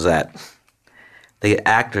films was that they get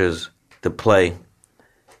actors to play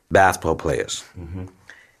basketball players. Mm-hmm.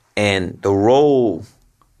 And the role,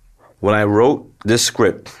 when I wrote this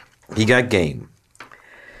script, He Got Game,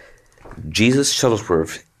 Jesus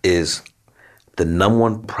Shuttlesworth is the number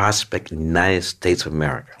one prospect in the United States of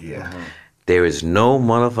America. Yeah. Mm-hmm. There is no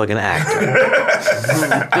motherfucking actor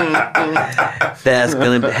that's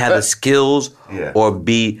going to have the skills or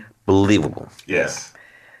be believable. Yes.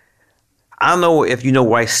 I don't know if you know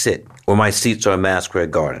where I sit, where my seats are in Madison Square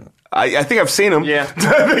Garden. I think I've seen them. Yeah.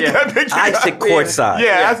 I sit courtside.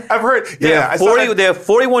 Yeah, I've heard. Yeah, there are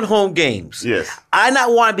 41 home games. Yes. I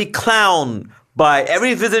not want to be clowned by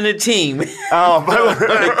every visiting team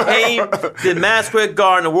that came to Madison Square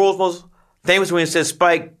Garden, the world's most famous, when it said,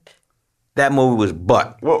 Spike, that movie was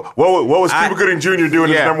butt. What was Cuba Gooding Jr. doing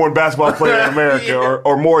as the number one basketball player in America,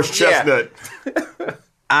 or Morris Chestnut?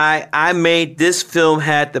 I made this film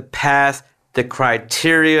had to pass the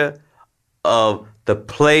criteria of the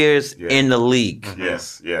players in the league.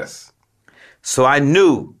 Yes. So I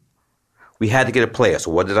knew we had to get a player.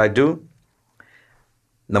 So what did I do?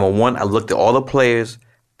 Number one, I looked at all the players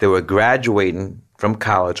that were graduating from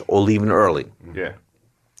college or leaving early. Yeah.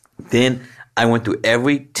 Then I went through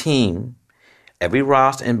every team, every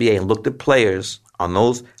roster NBA, and looked at players on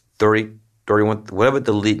those 30, 31, whatever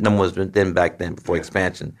the league number was then back then before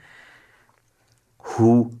expansion,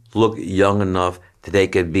 who looked young enough that they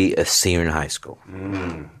could be a senior in high school.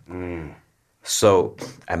 So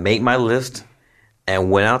I made my list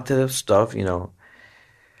and went out to the stuff,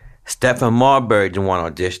 Stephen Marbury didn't want to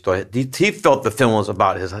audition. He felt the film was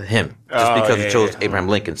about him just because he chose Abraham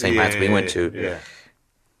Lincoln, same high school he went to. Yeah.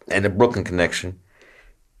 And the Brooklyn connection.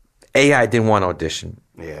 AI didn't want to audition.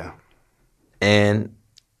 Yeah. And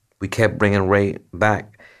we kept bringing Ray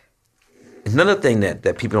back. Another thing that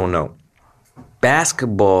people don't know,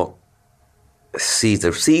 basketball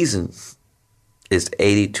season is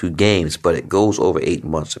 82 games, but it goes over 8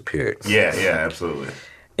 months a period. Yeah, absolutely.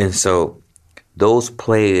 And so those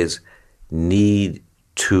players need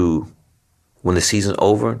to, when the season's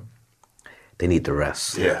over, they need to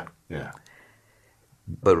rest. Yeah.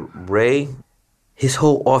 But Ray, his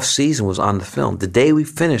whole off season was on the film. The day we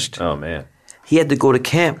finished, oh man, he had to go to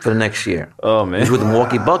camp for the next year. Oh man, he was with the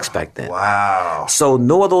Milwaukee Bucks back then. Wow. So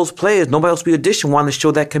no of those players, nobody else we auditioned wanted to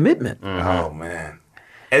show that commitment. Mm-hmm. Oh man.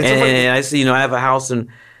 And I see, I have a house in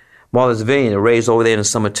Martha's Vineyard, and Ray's over there in the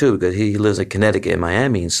summer too, because he lives in Connecticut and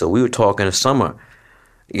Miami. And so we were talking in the summer.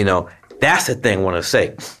 That's the thing I want to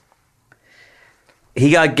say.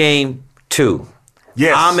 He got game 2.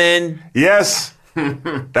 Yes. I'm in. Yes.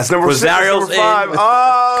 That's number Rosario's 6. Number 5. in.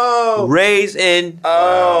 Oh. Ray's in.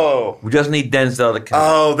 Oh. We just need Denzel to come.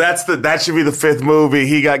 Oh, that should be the 5th movie.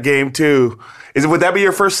 He got Game 2. Would that be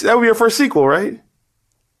your first? That would be your first sequel, right?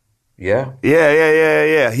 Yeah.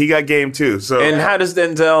 Yeah. He got Game 2. So. And how does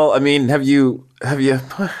Denzel? I mean, have you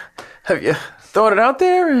thrown it out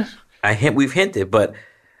there? We've hinted, but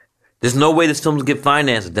there's no way this film's get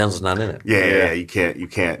financed if Denzel's not in it. Yeah, you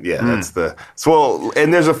can't. Yeah, that's the well.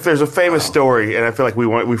 And there's a famous story, and I feel like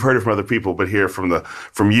we've heard it from other people, but hear from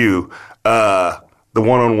you, the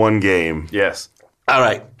one-on-one game. Yes. All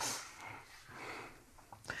right.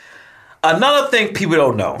 Another thing people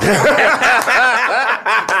don't know.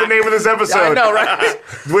 That's the name of this episode. I know, right?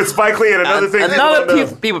 With Spike Lee and another thing. Another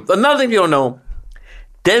thing people don't know.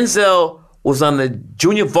 Denzel was on the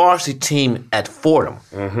junior varsity team at Fordham,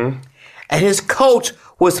 and his coach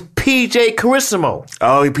was PJ Carissimo.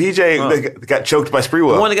 Oh, PJ got choked by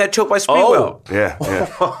Sprewell. The one that got choked by Sprewell. Yeah.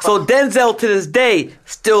 So Denzel to this day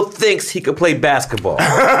still thinks he could play basketball.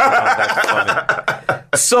 That's funny.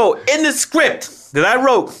 So in the script that I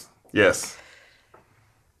wrote, Yes.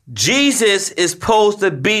 Jesus is supposed to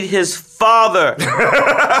beat his father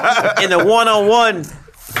in a one-on-one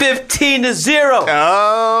 15-0.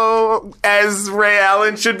 Oh, as Ray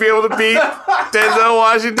Allen should be able to beat Denzel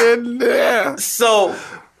Washington. Yeah. So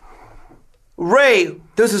Ray,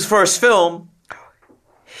 this is his first film.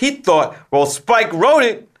 He thought, well, Spike wrote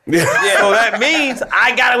it. Yeah. So that means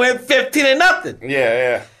I gotta win 15-0.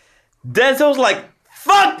 Yeah. Denzel's like,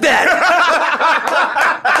 fuck that!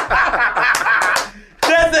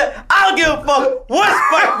 Denzel, I don't give a fuck what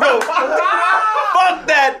Spike wrote. Fuck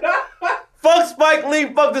that. Fuck Spike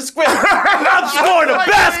Lee, fuck the script. I'm scoring a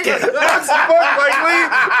basket. Fuck Spike Lee,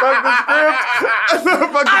 fuck the script,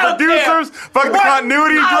 fuck the producers, fuck the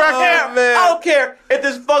continuity director. I don't care if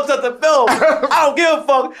this fucks up the film. I don't give a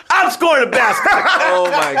fuck. I'm scoring a basket. Oh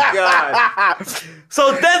my God.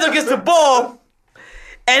 So Denzel gets the ball,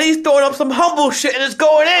 and he's throwing up some humble shit, and it's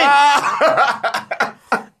going in.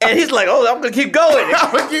 And he's like, oh, I'm going to keep going.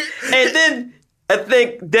 And then I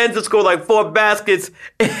think Denzel scored like 4 baskets,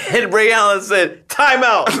 and Ray Allen said,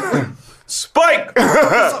 timeout. Spike,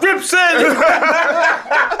 the script said.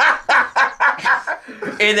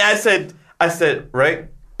 And I said, right?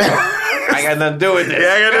 I got nothing to do with this.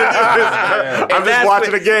 Yeah, I got nothing to do with this. I'm just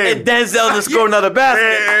watching a game. And Denzel just scored another basket.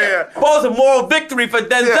 Yeah. That was a moral victory for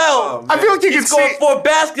Denzel. Yeah. I feel like you he can scored see 4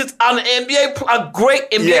 baskets on an NBA, a great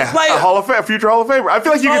NBA player. a future Hall of Famer. I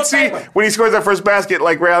feel like you can see when he scores that first basket,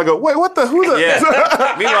 like Ray Allen go, wait, what the? Who the?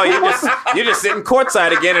 Yeah. Meanwhile, you're just sitting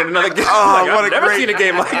courtside again in another game. Oh, Like, I've never seen a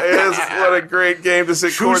game like that. What a great game to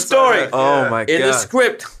sit True courtside. story. Oh my God. In the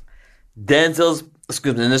script, in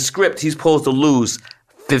the script, he's supposed to lose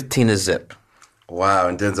 15-0. Wow,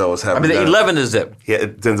 and Denzel was having 11-0. Yeah,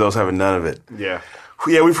 Denzel was having none of it. Yeah.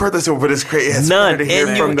 Yeah, we've heard this, but it's great. It's None. better to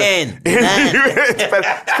hear from the- N-U-N. It's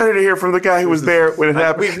better to hear from the guy who was there when it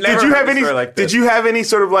happened. we've never Did you heard have a any? story like this. Did you have any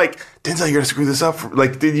sort of like Denzel? You're gonna screw this up.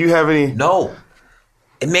 Like, did you have any? No.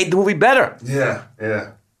 It made the movie better. Yeah.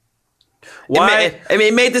 Why?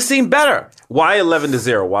 It made the scene better. Why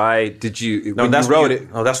 11-0? Why did you? when you wrote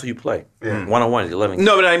it. No, that's what you play. One-on-one is 11.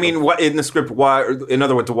 No, but I mean, what in the script? Why? In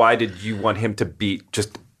other words, why did you want him to beat beat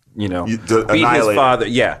his annihilate father?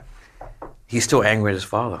 Yeah. He's still angry at his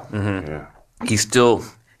father. Yeah. He still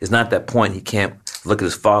is not at that point. He can't look at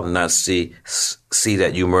his father and not see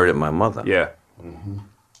that you murdered my mother. Yeah.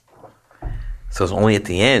 So it's only at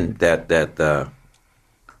the end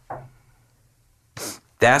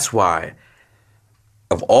that's why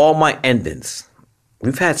of all my endings,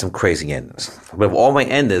 we've had some crazy endings, but of all my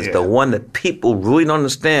endings, the one that people really don't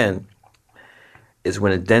understand is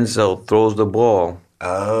when Denzel throws the ball.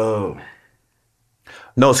 Oh.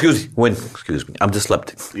 No, excuse me. I'm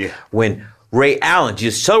dyslexic. Yeah. When Ray Allen,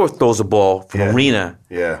 just throws the ball from arena.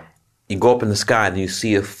 Yeah. You go up in the sky and you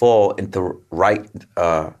see it fall into right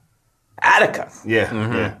Attica. Yeah.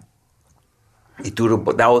 Mm-hmm. He threw the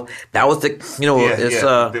ball. That was the what's the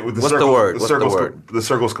word? What's the word? The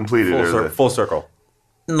circle's completed. Full circle.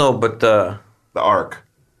 No, but The arc.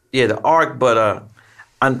 yeah, the arc. But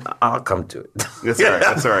I'll come to it. That's all right.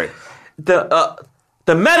 That's all right.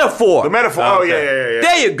 The metaphor. The metaphor. Oh, yeah.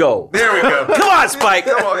 There you go. There we go. Come on, Spike.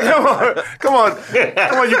 Come on,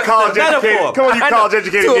 you college educated. Come on, you college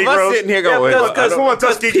educated Two of us Negroes. sitting here going, Because Come on,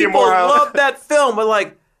 Tuskegee and people Morehouse. love that film, but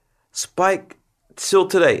like Spike, still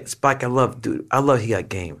today, Spike, I love he got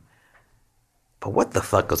game. but what the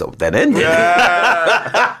fuck was up with that ending?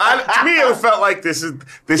 To me, it felt like this.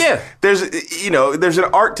 Yeah. There's an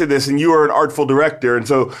art to this, and you are an artful director, and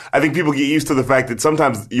so I think people get used to the fact that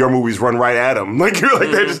sometimes your movies run right at them. Like you're like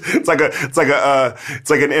they're just. It's like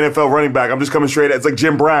an NFL running back. I'm just coming straight at. It's like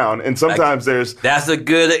Jim Brown, and sometimes there's. That's a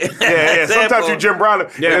good. Yeah. Sometimes you Jim Brown.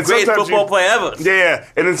 Yeah, and great football player ever. Yeah,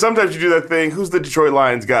 and then sometimes you do that thing. Who's the Detroit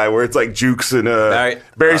Lions guy? Where it's like Jukes and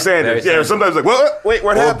Barry Sanders. Barry Yeah. Sometimes like, wait,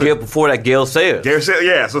 what happened? Before that, Gail Sayers.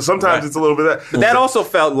 Yeah. So sometimes it's a little bit of that. But that also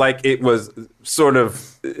felt like it was sort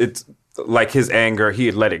of it's like his anger. He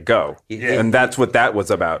had let it go, and that's what that was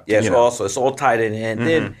about. Yes, also it's all tied in, and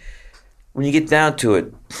then when you get down to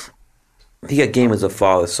it, He Got Game is a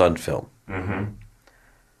father-son film,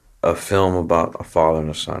 a film about a father and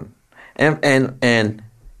a son, and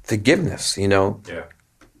forgiveness.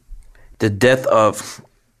 The death of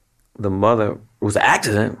the mother was an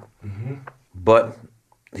accident, but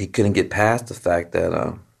he couldn't get past the fact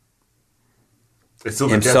that. It's still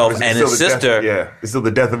himself and his sister. It's still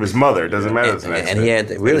the death of his mother. It doesn't matter. And he had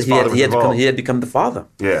to become the father.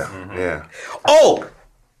 Yeah. Oh,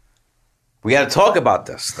 we got to talk about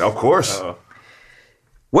this. Of course.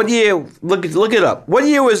 What year? Look it up. What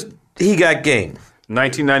year was He Got Game?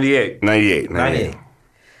 1998. 98.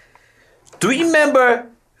 Do you remember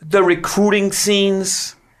the recruiting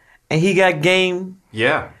scenes and He Got Game?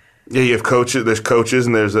 Yeah. Yeah, you have coaches. There's coaches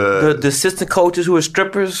and there's the assistant coaches who are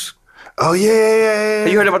strippers. Oh yeah. Have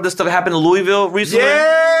you heard about this stuff that happened in Louisville recently?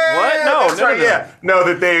 Yeah. What? No, that's right. Yeah. No,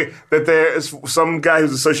 that there's some guy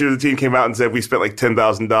who's associated with the team came out and said we spent like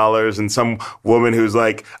 $10,000, and some woman who's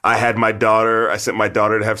like, I sent my daughter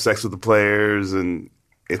to have sex with the players, and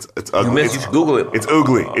it's ugly. You should Google it. It's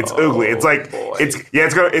ugly. It's ugly. It's like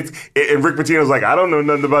and Rick Pitino's like, I don't know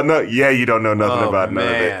nothing about nothing. Yeah, you don't know nothing about none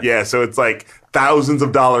of it. Yeah, so it's like thousands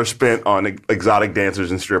of dollars spent on exotic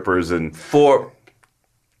dancers and strippers and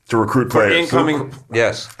to recruit players. Incoming.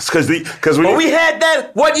 Yes. Because we had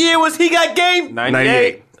that. What year was He Got Game?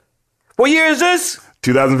 98. What year is this?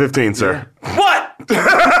 2015, sir. What? What?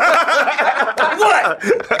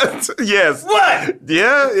 Yes. What?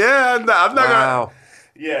 Yeah. I'm not Wow. gonna.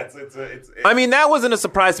 Yeah, I mean, that wasn't a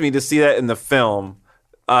surprise to me to see that in the film.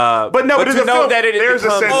 But in to the know film, that it there's a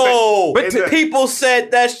becomes, sense But people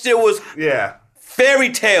said that shit was yeah.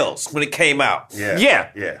 fairy tales when it came out.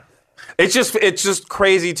 Yeah. It's just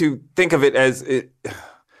crazy to think of it as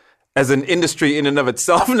an industry in and of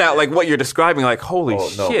itself now, like what you're describing. Like, holy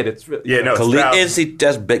shit, it's really It's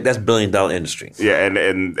that's big. That's $1 billion industry. Yeah,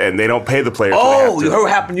 and they don't pay the players. Oh, you heard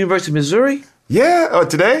what happened at University of Missouri? Yeah. Oh,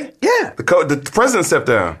 today? Yeah. The president stepped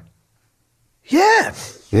down. Yeah.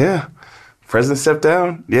 Yeah. President stepped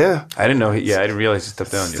down. Yeah. I didn't know. I didn't realize he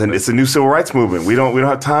stepped down. It's a new civil rights movement. We don't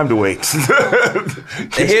have time to wait.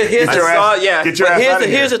 Here's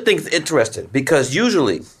the thing that's interesting, because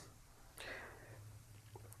usually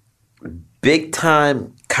big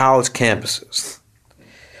time college campuses,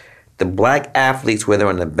 the black athletes, whether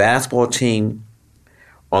on the basketball team,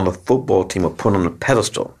 on the football team, are put on a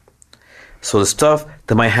pedestal. So the stuff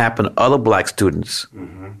that might happen to other black students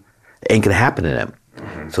ain't gonna happen to them.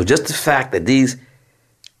 So just the fact that these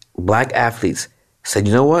black athletes said,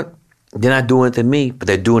 you know what? They're not doing it to me, but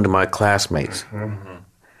they're doing it to my classmates.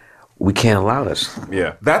 We can't allow this.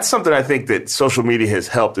 Yeah. That's something I think that social media has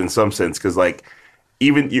helped in some sense, because like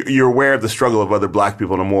even you're aware of the struggle of other black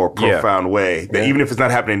people in a more profound way, that even if it's not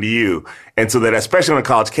happening to you. And so that especially on a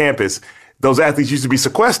college campus, those athletes used to be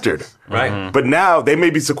sequestered, right? But now they may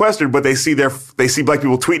be sequestered, but they see black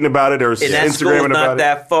people tweeting about it or Instagramming about it. Not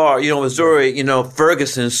that far, Missouri,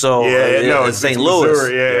 Ferguson. So it's St. Louis,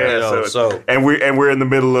 Missouri, and we're in the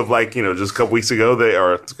middle of just a couple weeks ago. The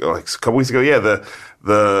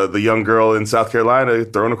young girl in South Carolina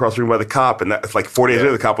thrown across the room by the cop, and that's like 4 days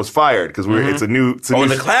later the cop was fired because it's a new. In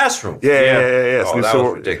the classroom. Yeah. Oh, that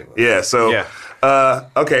was ridiculous. Yeah. So. Yeah.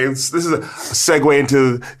 Okay, this is a segue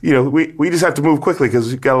into, we just have to move quickly because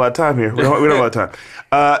we've got a lot of time here. We don't have a lot of time.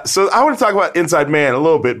 So I want to talk about Inside Man a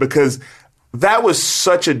little bit, because that was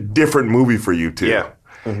such a different movie for you too. Yeah.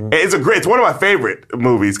 It's one of my favorite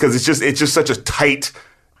movies because it's just such a tight,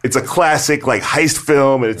 it's a classic like heist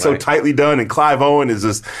film, and it's so tightly done, and Clive Owen is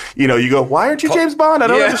just, you go, why aren't you James Bond? I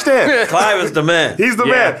don't understand. Clive is the man. He's the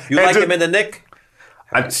man. You like him in The Nick?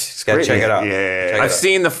 I just gotta check it out. Yeah, I've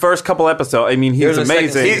seen the first couple episodes. I mean, he's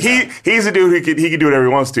amazing. He's a dude who can do whatever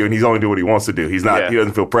he wants to, and he's only doing what he wants to do. He's not. He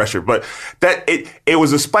doesn't feel pressure. But it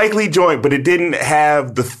was a Spike Lee joint, but it didn't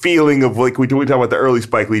have the feeling of like we talk about the early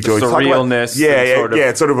Spike Lee joints. Surrealness.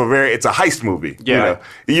 It's sort of it's a heist movie. Yeah.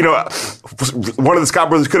 One of the Scott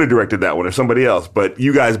brothers could have directed that one or somebody else, but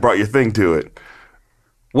you guys brought your thing to it.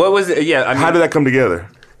 What was it? Yeah. I mean, how did that come together?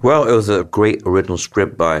 Well, it was a great original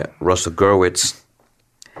script by Russell Gurwitz,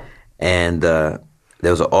 and there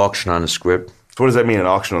was an auction on the script. So what does that mean, an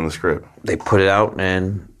auction on the script? They put it out,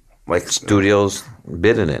 and like studios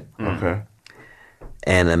bid in it. Okay.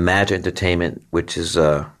 And Imagine Entertainment, which is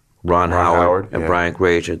Ron Howard and Brian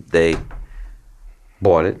Grazer, they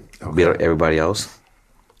bought it, beat everybody else.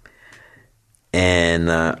 And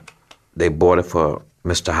they bought it for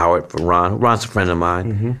Mr. Howard, for Ron. Ron's a friend of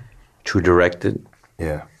mine, True directed.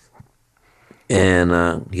 Yeah. And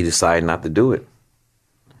he decided not to do it.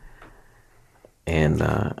 And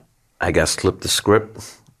I got slipped the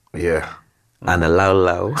script. Yeah. On the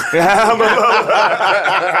low. It's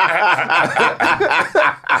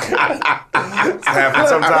happened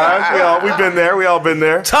sometimes. We've been there. We all been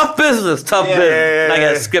there. Tough business. Yeah. I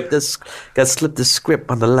got slipped the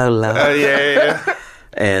script on the low. Yeah.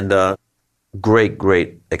 And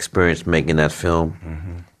great experience making that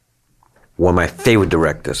film. One of my favorite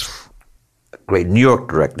directors, great New York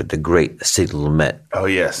director, the great Sidney Lumet. Oh,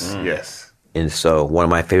 yes, yes. And so one of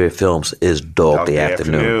my favorite films is Dog Day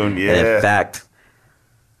Afternoon. Yeah. And in fact,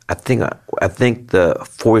 I think the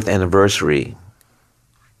 40th anniversary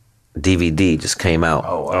DVD just came out.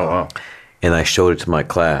 Oh, wow. And I showed it to my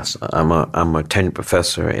class. I'm a tenured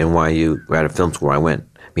professor at NYU, right at film school where I went.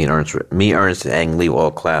 Me, Ernest, and Ang Lee were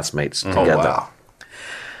all classmates together. Oh, wow.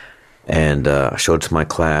 And I showed it to my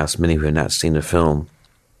class. Many of you have not seen the film.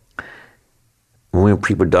 When we were in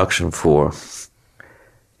pre-production for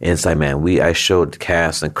Inside Man, I showed the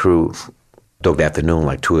cast and crew Dog Day Afternoon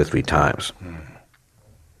like 2 or 3 times.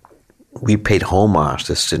 We paid homage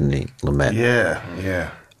to Sidney Lumet. Yeah.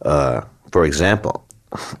 For example,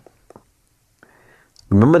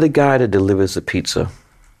 remember the guy that delivers the pizza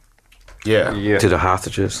Yeah. to the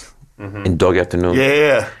hostages in Dog Day Afternoon?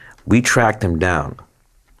 Yeah. We tracked him down.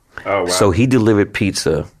 Oh, wow. So he delivered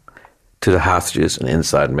pizza to the hostages in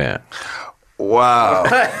Inside Man. Wow.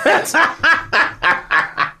 That's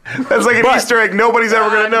like an Easter egg nobody's ever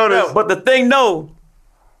going to notice. But the thing,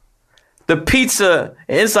 the pizza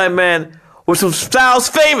in Inside Man was from Styles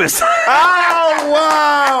Famous. Oh,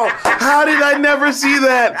 wow. How did I never see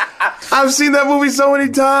that? I've seen that movie so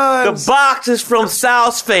many times. The box is from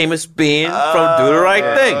Styles Famous being from Do the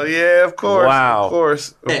Right Thing. Oh, yeah, of course. Wow. Of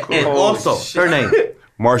course. And also, her name,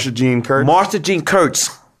 Marsha Jean Kurtz. Marsha Jean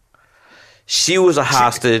Kurtz. She was a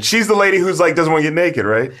hostage. She's the lady who's like doesn't want to get naked,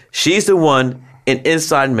 right? She's the one in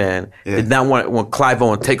Inside Man did not want Clive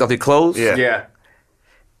Owen to take off your clothes. Yeah.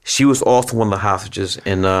 She was also one of the hostages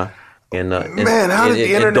in Man, how did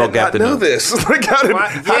the internet not know this? Like, how did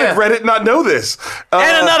Reddit not know this?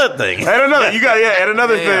 And another thing. And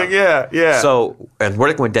another thing. Yeah. So, and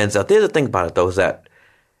working with Denzel, the other thing about it though is that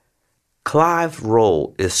Clive's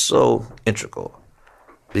role is so integral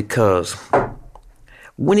because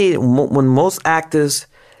when most actors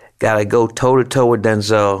gotta go toe to toe with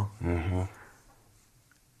Denzel,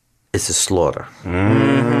 it's a slaughter.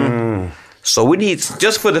 So we need,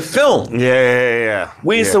 just for the film,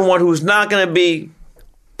 we need someone who's not gonna be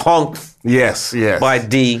punked Yes. by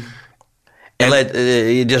D and let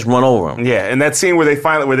you just run over him. Yeah, and that scene where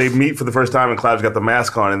they meet for the first time and Clive's got the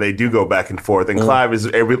mask on and they do go back and forth and Clive is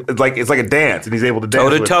it's like a dance and he's able to dance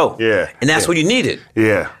Toe to toe. Yeah, and that's what you needed.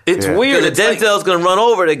 Yeah, It's weird. Because if Denzel's gonna run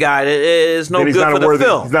over the guy, it's no good for the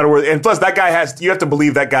film. He's not a worthy, and plus that guy you have to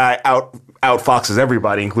believe that guy outfoxes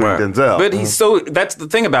everybody, including Denzel. But that's the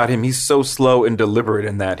thing about him. He's so slow and deliberate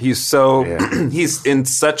in that. He's so, he's in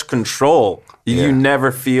such control. You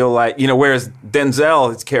never feel like, whereas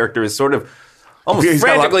Denzel, his character is sort of almost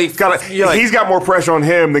frantically. He's got more pressure on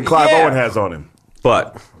him than Clive Owen has on him.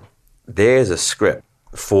 But there's a script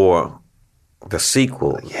for the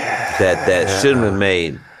sequel that should have been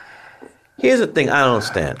made. Here's the thing I don't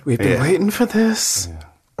understand. We've been waiting for this.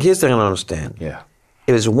 Here's the thing I don't understand. Yeah.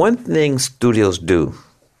 If there's one thing studios do,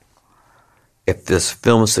 if this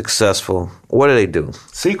film is successful, what do?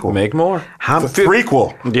 Sequel. Make more.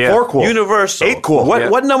 Threequel. Yeah. Fourquel. Universal. Eightquel.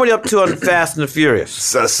 What number are you up to on Fast and the Furious?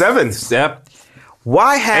 7. Yep.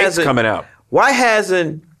 Why Eight's hasn't coming out. Why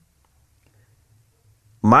hasn't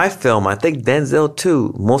my film, I think Denzel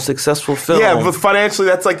too, most successful film. Yeah, but financially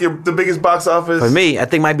that's like the biggest box office. For me, I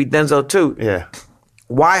think might be Denzel too. Yeah.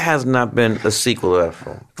 Why has not been a sequel to that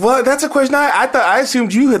film? Well, that's a question I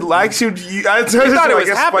assumed you had. I assumed you. I thought it was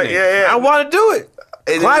happening. I want to do it.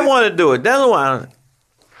 I want to do it. That's why.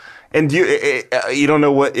 And you don't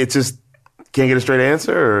know what it's just. Can't get a straight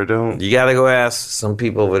answer, or don't? You got to go ask some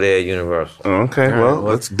people over there at Universal. Oh, okay, well,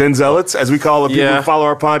 let's Denzelites, as we call the people who follow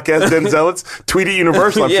our podcast, Denzelites. Tweet at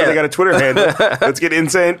Universal. I'm sure they got a Twitter handle. Let's get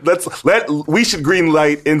insane. We should green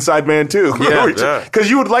light Inside Man 2. Because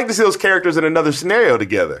you would like to see those characters in another scenario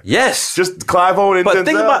together. Yes. Just Clive Owen and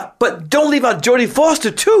Denzel. But don't leave out Jodie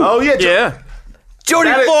Foster, too. Oh, yeah.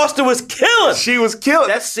 Jodie Foster was killing. She was killing.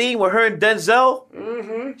 That scene with her and Denzel.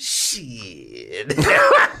 Mm-hmm. Shit.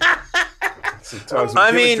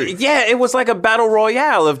 I mean, yeah, it was like a battle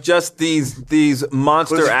royale of just these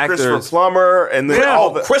monster actors. Christopher Plummer and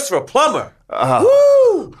then Christopher Plummer.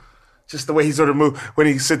 Woo! Just the way he sort of moved when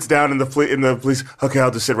he sits down in the police. Okay,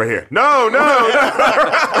 I'll just sit right here. No.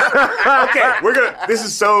 Okay, this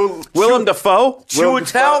is so. Willem Dafoe?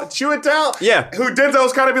 Chiwetel? Yeah. Who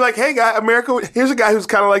Denzel's kind of be like, hey, guy, America, here's a guy who's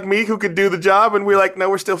kind of like me who could do the job. And we're like, no,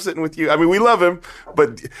 we're still sitting with you. I mean, we love him.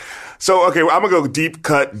 But, so, okay, I'm going to go deep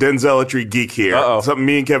cut Denzelatry geek here. Something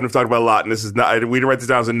me and Kevin have talked about a lot. And this is not, we didn't write this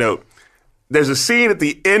down as a note. There's a scene at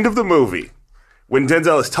the end of the movie when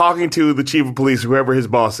Denzel is talking to the chief of police, whoever his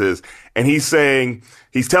boss is, and he's telling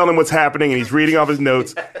him what's happening, and he's reading off his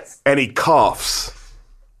notes, and he coughs.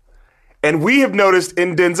 And we have noticed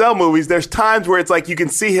in Denzel movies, there's times where it's like you can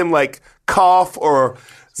see him like cough or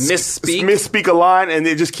misspeak a line, and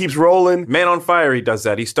it just keeps rolling. Man on Fire, he does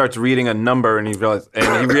that. He starts reading a number, and he realizes,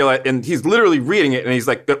 and he's literally reading it, and he's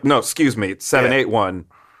like, no, excuse me, it's 781.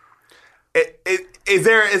 Is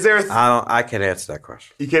there? I can't answer that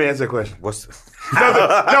question. You can't answer that question.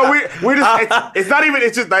 We're just. It's not even.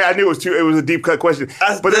 It's just. I knew it was a deep cut question.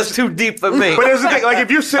 But that's too deep for me. But there's the thing. Like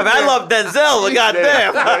if you're sitting, I love Denzel.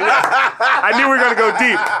 Goddamn. I knew we were gonna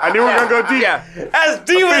go deep. Yeah. That's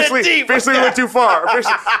deep. Officially went too far.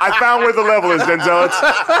 I found where the level is, Denzel.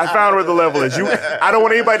 I found where the level is. I don't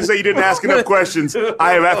want anybody to say you didn't ask enough questions.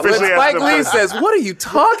 I have officially asked enough questions. Spike Lee says, "What are you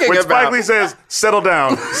talking about?" When Spike Lee says, "Settle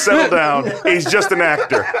down." He's just an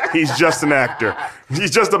actor. He's just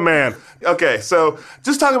a man. Okay, so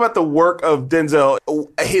just talk about the work of Denzel,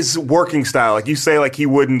 his working style. Like you say, like he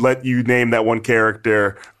wouldn't let you name that one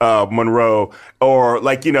character, Monroe, or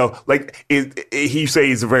like he say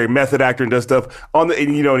he's a very method actor and does stuff and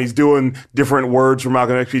he's doing different words from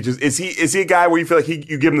Malcolm X speeches. Is he a guy where you feel like you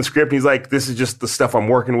give him the script and he's like, this is just the stuff I'm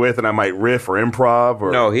working with, and I might riff or improv?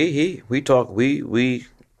 Or no, we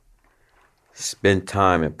spend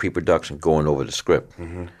time in pre-production going over the script.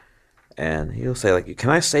 Mm-hmm. And he'll say, like, can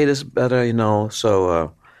I say this better,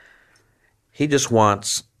 So he just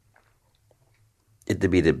wants it to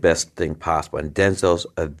be the best thing possible. And Denzel's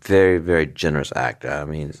a very, very generous actor. I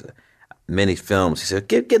mean, many films, he said,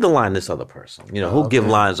 give the line to this other person. Who'll give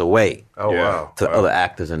lines away to other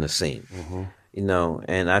actors in the scene. Mm-hmm.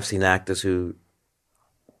 And I've seen actors who,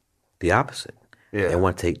 the opposite. Yeah. They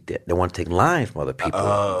want to take lines from other people.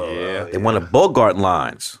 They want to Bogart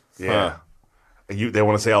lines. Yeah. Huh. They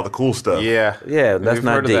want to say all the cool stuff. Yeah. That's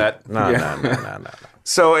not deep. That. No.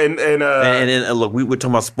 So and then look, we were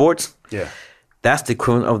talking about sports. Yeah. That's the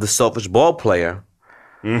equivalent of the selfish ball player,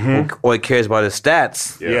 who only cares about his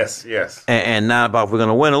stats. Yeah. Yes. And not about if we're going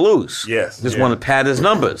to win or lose. Yes. Just want to pad his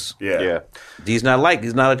numbers. Yeah. He's not like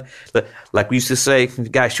we used to say, the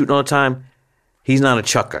guy shooting all the time. He's not a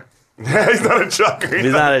chucker. He's not a chucker.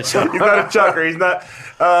 He's not a chucker. He's not.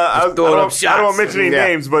 I don't want to mention any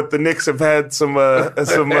names, but the Knicks have had some. I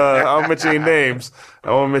won't mention any names.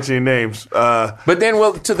 But then,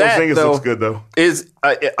 to that Porzingis though, looks good though.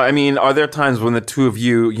 Are there times when the two of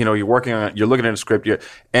you, you're working on it, you're looking at a script,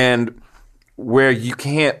 and where you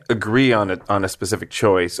can't agree on a specific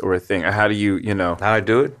choice or a thing? How do you, How I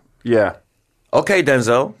do it? Yeah. Okay,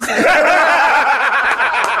 Denzel.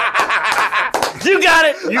 You got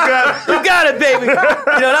it. You got it, baby.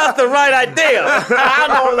 That's the right idea.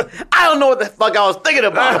 I don't know what the fuck I was thinking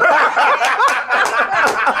about.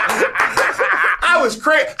 I was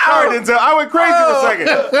crazy. Sorry, Denzel. I went crazy for a second.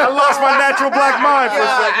 I lost my natural black mind for a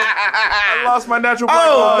second.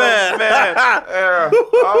 Man.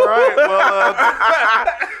 All right.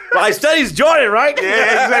 Well, I studied Jordan, right? Yeah,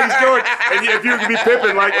 he studies Jordan. And if you could be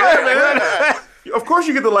Pippen, like, hey, man. Of course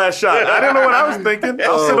you get the last shot. I didn't know what I was thinking.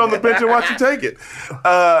 I'll sit on the bench and watch you take it.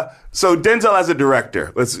 So Denzel as a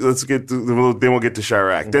director, let's get to, then we'll get to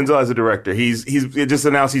Chirac. Denzel as a director, he's just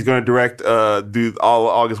announced he's going to direct do all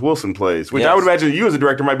August Wilson plays, which I would imagine you as a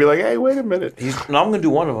director might be like, hey, wait a minute. I'm going to do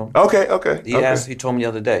one of them. Okay. He told me the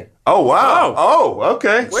other day. Oh wow. Oh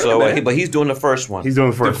okay. But he's doing the first one. He's doing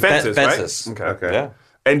the first one. Fences. Right? Okay. Yeah.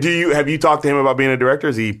 And have you talked to him about being a director?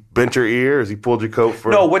 Has he bent your ear? Has he pulled your coat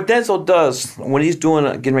for? No, what Denzel does when he's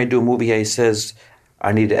getting ready to do a movie, he says,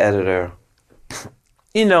 "I need an editor."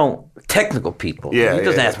 Technical people. Yeah, he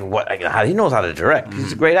doesn't ask me how he knows how to direct.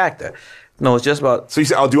 He's a great actor, No, it's just about. So you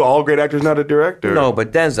say, I'll do all great actors not a director? No,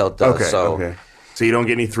 but Denzel does. Okay, so. okay. So you don't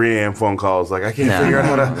get any 3 a.m. phone calls like, I can't figure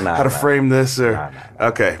out how to frame this or.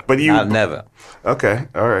 Okay, but you. Never. Okay,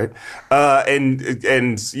 all right. And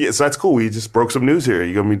yeah, so that's cool. We just broke some news here.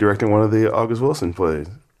 You're going to be directing one of the August Wilson plays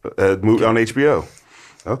on HBO.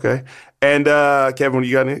 Okay. And Kevin,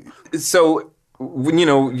 you got any? So,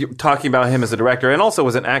 you're talking about him as a director and also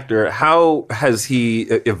as an actor, how has he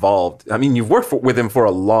evolved? I mean, you've worked with him for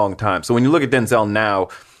a long time. So when you look at Denzel now,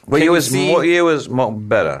 he was more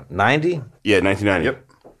better. 90? Yeah, 1990. Yep.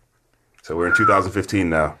 So we're in 2015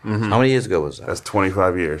 now. Mm-hmm. How many years ago was that? That's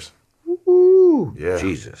 25 years. Ooh, yeah.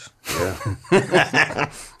 Jesus. Yeah.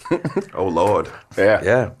 Oh Lord.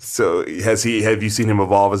 Yeah. So have you seen him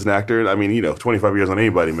evolve as an actor? I mean, 25 years on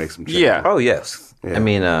anybody makes him change. Yeah. Oh yes. Yeah. I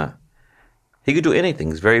mean, he could do anything.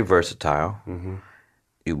 He's very versatile. Mm-hmm.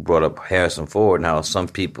 You brought up Harrison Ford. Now some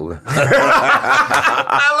people.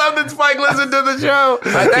 I love that Spike listened to the show.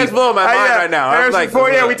 That's blowing my mind right now. Harrison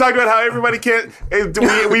Ford. Yeah, we talked about how everybody can't.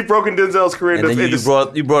 We've broken Denzel's career. And then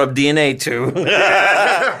you brought up DNA too.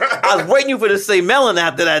 I was waiting for you to say Melon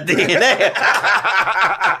after that DNA.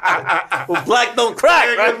 Well, black don't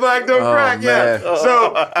crack. Right? Black don't crack. Yeah.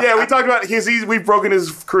 So we talked about we've broken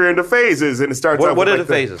his career into phases, and it starts. What are the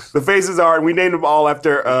phases? The phases are, and we named them all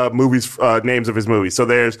after movies, names of his movies. So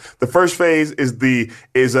there's the first phase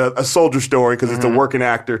is a soldier story because it's a working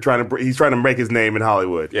actor he's trying to make his name in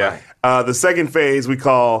Hollywood. Yeah. The second phase we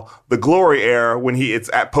call the glory era when it's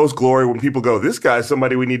at post glory when people go, this guy's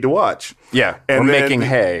somebody we need to watch. Yeah. And making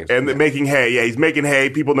hay. And making hay. Yeah, he's making hay.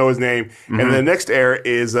 People know his name. Mm-hmm. And the next era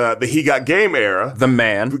is the He Got Game era. The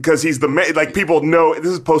man. Because he's the man. Like people know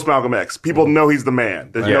this is post Malcolm X. People know he's the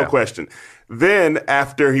man. There's no question. Then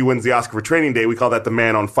after he wins the Oscar for Training Day, we call that the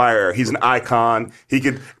Man on Fire. He's an icon.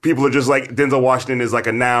 People are just like Denzel Washington is like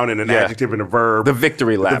a noun and an adjective and a verb. The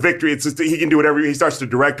victory lap. The victory. It's just, he can do whatever. He starts to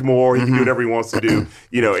direct more. He can do whatever he wants to do.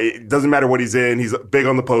 It doesn't matter what he's in. He's big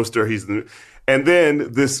on the poster. And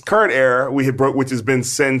then this current era we had broke, which has been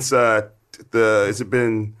since Taking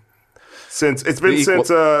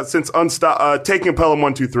Pelham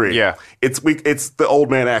 1, 2, 3. Yeah. It's the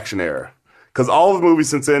old man action era. Because all the movies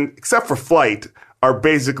since then, except for Flight, are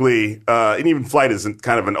basically, and even Flight isn't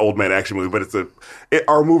kind of an old man action movie, but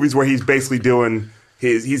are movies where he's basically doing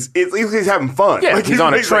he's having fun. Yeah, like he's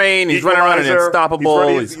on a train, he's running around in Unstoppable.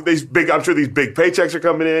 I'm sure these big paychecks are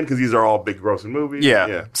coming in because these are all big grossing movies.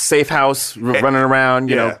 Yeah. Safe House, running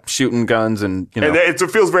around, shooting guns and, And it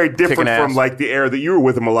feels very different from like the era that you were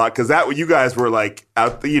with him a lot because you guys were like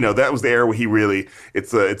out, that was the era where he really, that's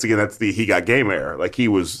the He Got Game era. Like he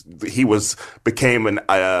became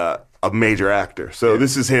a major actor. So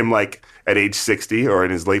this is him like at age 60 or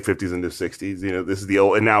in his late 50s into 60s. This is the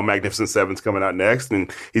old, and now Magnificent Seven's coming out next,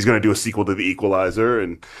 and he's going to do a sequel to The Equalizer.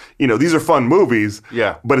 And, these are fun movies.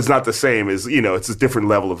 Yeah. But it's not the same as, it's a different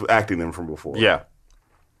level of acting than from before. Yeah.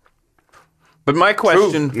 But my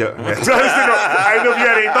question... True. Yeah. I didn't know if you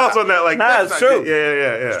had any thoughts on that. Like, it's true.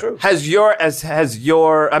 Yeah. It's true.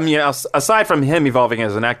 Aside from him evolving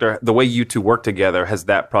as an actor, the way you two work together, has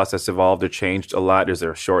that process evolved or changed a lot? Is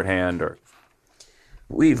there a shorthand or...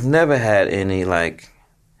 We've never had any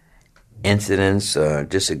incidents,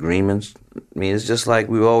 disagreements. I mean, it's just like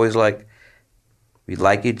we always we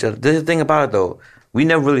like each other. The thing about it though, we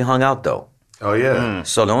never really hung out though. Oh yeah.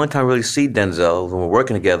 So the only time I really see Denzel is when we're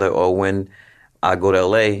working together, or when I go to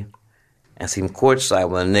L.A. and see him courtside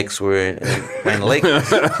when the Knicks were playing the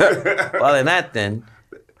Lakers. Other than that, then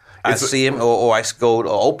I see him, or I go to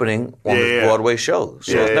opening on the Broadway shows.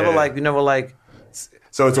 So it's never we never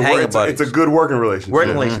So it's a good working relationship.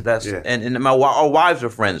 Working relationship. And our wives are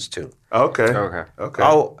friends too. Okay.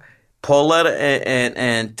 Pauletta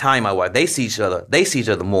and Ty, my wife, they see each other. They see each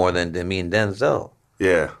other more than me and Denzel.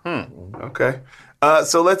 Yeah. Okay.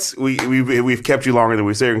 So we've kept you longer than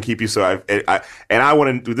we say we're gonna keep you. So I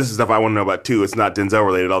want to. This is stuff I want to know about too. It's not Denzel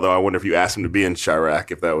related. Although I wonder if you asked him to be in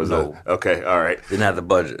Chirac, if that was okay. All right. Didn't have the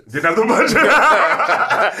budget.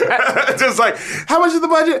 Just like, how much is the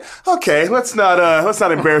budget? Okay, let's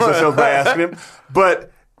not embarrass ourselves by asking him.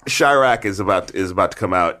 But Chirac is about to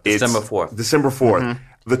come out. December 4th. December 4th.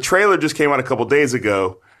 Mm-hmm. The trailer just came out a couple days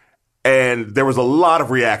ago. And there was a lot of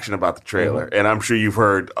reaction about the trailer. Mm-hmm. And I'm sure you've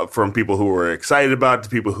heard from people who were excited about it to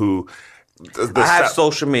people who... I have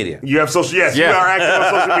social media. You have social... Yes, you are active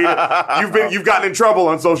on social media. You've gotten in trouble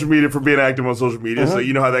on social media for being active on social media, so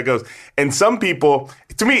you know how that goes. And some people...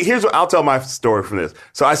 To me, here's what... I'll tell my story from this.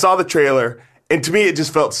 So I saw the trailer, And to me, it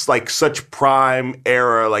just felt like such prime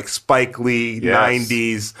era, like Spike Lee,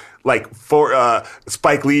 90s, like for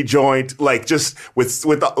Spike Lee joint, like just with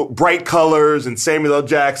bright colors and Samuel L.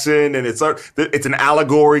 Jackson, and it's an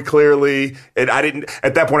allegory clearly. And I didn't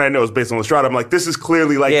at that point I know it was based on Lestrade. I'm like, this is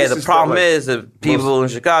clearly like the problem is that people in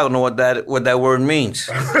Chicago know what that word means.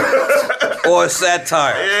 Or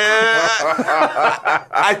satire. Yeah.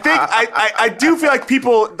 I think I do feel like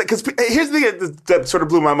people, because here's the thing that sort of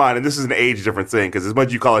blew my mind, and this is an age difference thing, because as much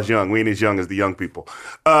as you call us young, we ain't as young as the young people.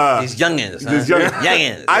 These youngins. Huh? These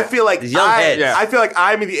youngins. I feel like I feel like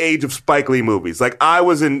I'm in the age of Spike Lee movies. Like I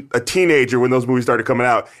was a teenager when those movies started coming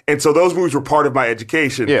out, and so those movies were part of my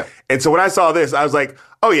education. Yeah. And so when I saw this, I was like,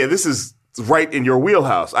 oh yeah, this is right in your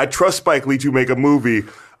wheelhouse. I trust Spike Lee to make a movie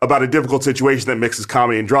about a difficult situation that mixes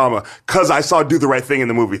comedy and drama, because I saw Do the Right Thing in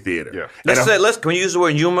the movie theater. Yeah. Can we use the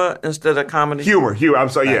word humor instead of comedy? Humor. I'm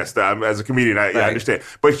sorry. Yes, as a comedian, I understand.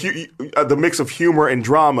 But the mix of humor and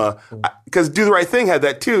drama, because Do the Right Thing had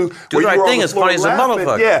that too. Do the Right Thing is funny as a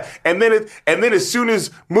motherfucker. Yeah, and then as soon as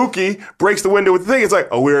Mookie breaks the window with the thing, it's like,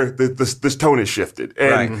 oh, this tone has shifted.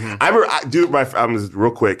 And I remember, I'm real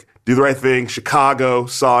quick. Do the Right Thing, Chicago,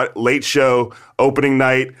 saw it, late show, opening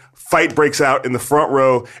night. Fight breaks out in the front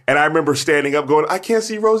row, and I remember standing up going, I can't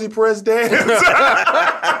see Rosie Perez dance.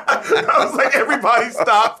 I was like, everybody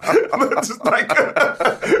stop. Just like,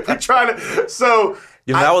 trying to, so.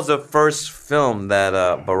 That was the first film that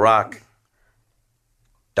Barack,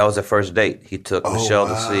 that was the first date. He took Michelle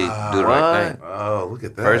to see Do the Right Thing. Oh, look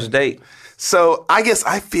at that. First date. So I guess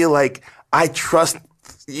I feel like I trust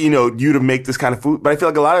you to make this kind of food. But I feel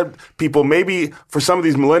like a lot of people, maybe for some of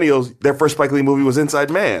these millennials, their first Spike Lee movie was Inside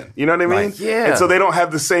Man. You know what I mean? Right. Yeah. And so they don't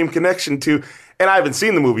have the same connection to, and I haven't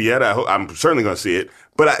seen the movie yet. I'm certainly going to see it.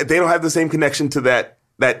 But they don't have the same connection to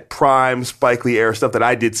that prime Spike Lee era stuff that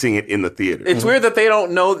I did seeing it in the theater. It's weird that they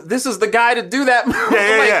don't know this is the guy to do that movie.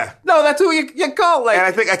 Yeah. No, that's who you call. Like, and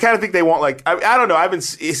I kind of think they want, like, I don't know. I haven't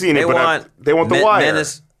seen it, but they want The Wire.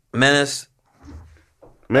 Menace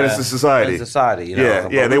to Society. Menace to Society,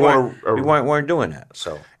 Yeah, they we weren't doing that,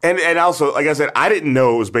 so. And also, like I said, I didn't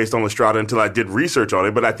know it was based on Lestrade until I did research on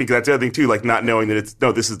it, but I think that's the other thing, too, like not knowing that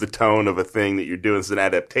this is the tone of a thing that you're doing. It's an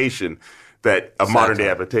adaptation, a modern-day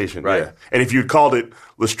adaptation. Right. Yeah. And if you'd called it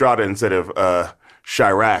Lestrade instead of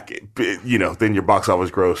Chirac, then your box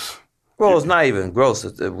office gross. Well, it's not even gross.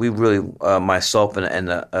 We really, myself and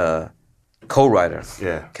the co-writer,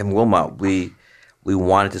 Kevin Wilmot, we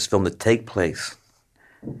wanted this film to take place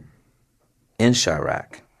in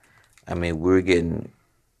Chirac. I mean, we were getting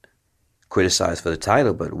criticized for the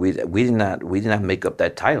title, but we did not make up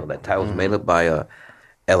that title. That title was made up by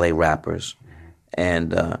L.A. rappers,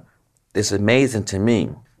 and it's amazing to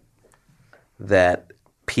me that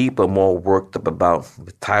people are more worked up about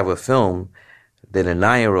the title of a film than a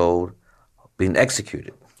 9-year-old being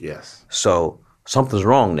executed. Yes. So something's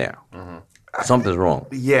wrong there. Something's wrong.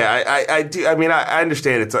 Yeah, I do. I mean, I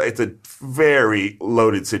understand it's a very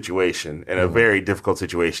loaded situation and a very difficult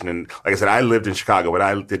situation. And like I said, I lived in Chicago, but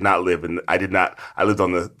I did not live I lived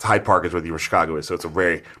on the Hyde Park is where the Chicago is. So it's a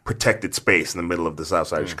very protected space in the middle of the south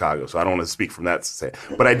side of Chicago. So I don't want to speak from that side.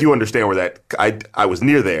 But I do understand where I was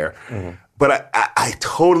near there. But I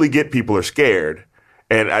totally get people are scared.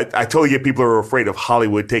 And I totally get people are afraid of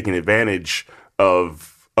Hollywood taking advantage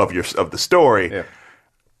of the story. Yeah.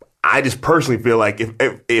 I just personally feel like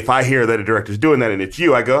if I hear that a director's doing that and it's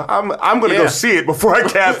you, I go, I'm going to go see it before I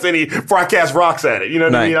cast rocks at it. You know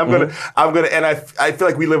what I mean? I'm gonna, and I feel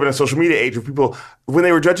like we live in a social media age where people, when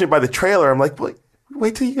they were judging it by the trailer, I'm like,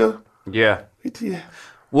 wait till you go. Yeah. Wait till you.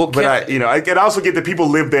 Well, but I can also get that people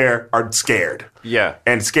live there are scared. Yeah.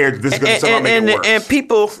 And scared that this is going to somehow make it worse. And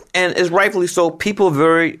people, and it's rightfully so, people are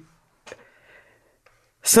very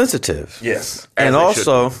sensitive. Yes. And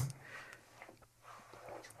also,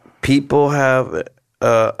 people have,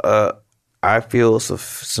 I feel,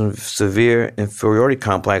 some severe inferiority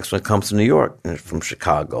complex when it comes to New York and from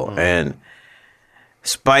Chicago. And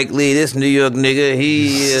Spike Lee, this New York nigga,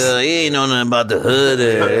 he ain't know nothing about the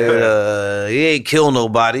hood. He ain't kill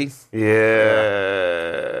nobody.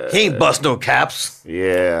 Yeah. He ain't bust no caps.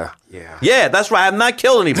 Yeah. Yeah, that's right. I've not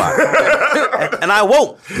killed anybody. and I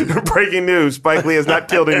won't. Breaking news. Spike Lee has not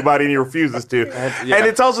killed anybody and he refuses to. And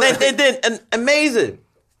it's also... And amazing.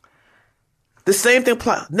 The same thing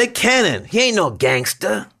applies. Nick Cannon, he ain't no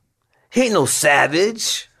gangster. He ain't no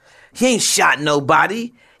savage. He ain't shot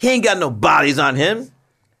nobody. He ain't got no bodies on him.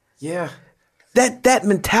 Yeah. That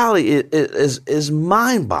mentality is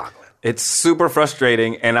mind-boggling. It's super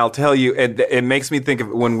frustrating, and I'll tell you, it makes me think of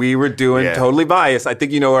when we were doing Totally Biased. I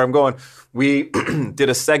think you know where I'm going. We did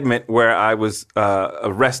a segment where I was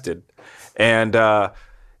arrested, and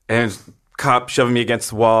cop shoving me against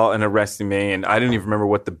the wall and arresting me, and I didn't even remember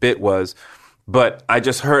what the bit was, but I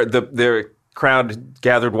just heard the crowd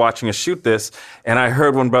gathered watching us shoot this, and I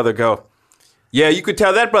heard one brother go, "Yeah, you could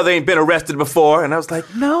tell that brother ain't been arrested before." And I was like,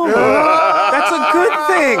 no, that's a good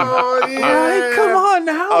thing. Oh, yeah. Like, come on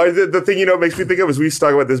now. Oh, the thing it makes me think of is we used to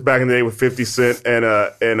talk about this back in the day with 50 Cent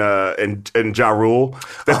and Ja Rule.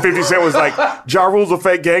 That 50 Cent was like, Ja Rule's a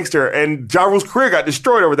fake gangster, and Ja Rule's career got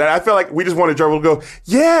destroyed over that. I felt like we just wanted Ja Rule to go,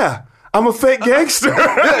 yeah, I'm a fake gangster.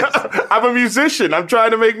 I'm a musician. I'm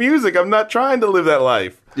trying to make music. I'm not trying to live that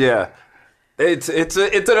life. Yeah. It's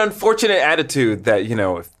an unfortunate attitude that,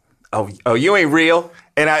 oh, you ain't real.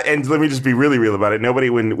 And let me just be really real about it. Nobody,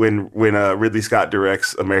 when Ridley Scott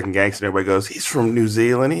directs American Gangster, everybody goes, he's from New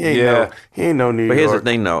Zealand. He ain't no New York. But here's the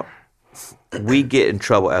thing, though. We get in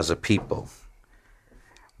trouble as a people.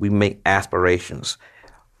 We make aspirations.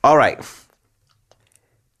 All right.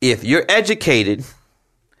 If you're educated,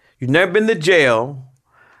 you've never been to jail,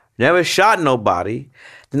 never shot nobody,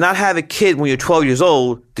 to not have a kid when you're 12 years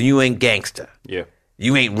old, then you ain't gangster. Yeah.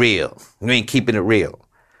 You ain't real. You ain't keeping it real.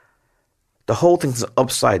 The whole thing's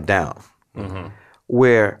upside down,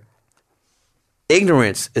 where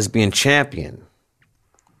ignorance is being championed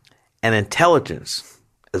and intelligence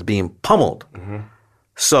is being pummeled.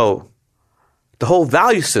 So the whole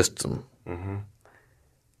value system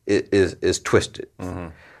is twisted.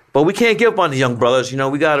 But we can't give up on the young brothers. We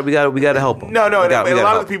gotta help them. No, and a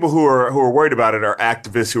lot of the people who are worried about it are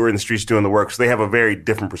activists who are in the streets doing the work. So they have a very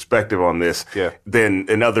different perspective on this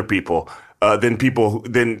than other people. So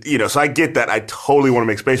I get that. I totally want to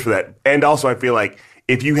make space for that. And also, I feel like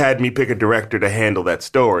if you had me pick a director to handle that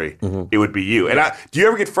story, it would be you. And do you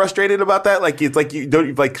ever get frustrated about that? Like, it's like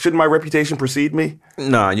shouldn't my reputation precede me?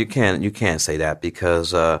 No, you can't say that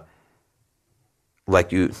because.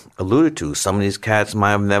 Like you alluded to, some of these cats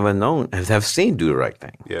might have never have seen Do the Right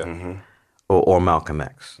Thing. Yeah. Or Malcolm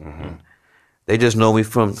X. They just know me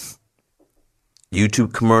from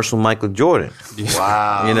YouTube commercial Michael Jordan.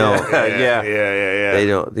 Wow. Yeah.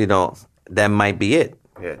 They don't, that might be it.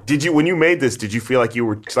 Yeah. When you made this, did you feel like you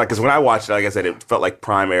were, because when I watched it, like I said, it felt like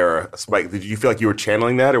prime era Spike. Did you feel like you were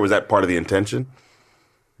channeling that, or was that part of the intention?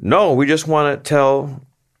 No, we just want to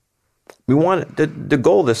the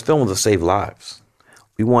goal of this film was to save lives.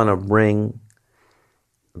 We want to bring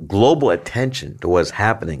global attention to what's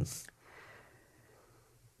happening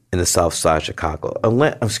in the South Side of Chicago.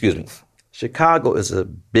 Chicago is the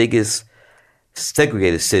biggest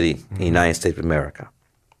segregated city in the United States of America.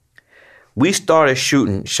 We started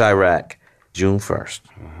shooting Chirac June 1st.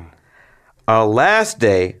 Our last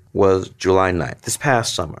day was July 9th, this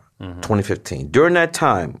past summer, 2015. During that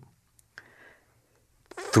time,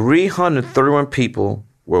 331 people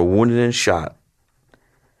were wounded and shot.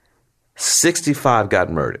 65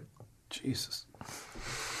 got murdered. Jesus.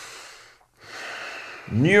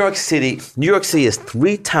 New York City is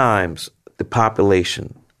 3 times the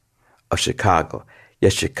population of Chicago,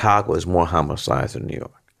 yet Chicago is more homicides than New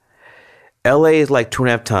York. LA is like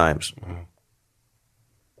 2.5 times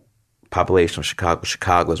population of Chicago.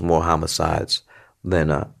 Chicago is more homicides than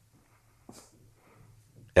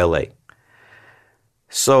LA.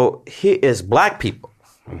 So here is black people.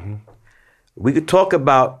 We could talk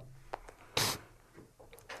about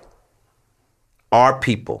our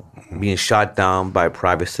people being shot down by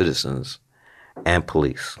private citizens and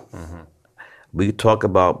police. We could talk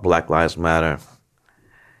about Black Lives Matter,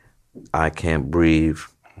 I Can't Breathe,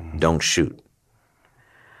 Don't Shoot.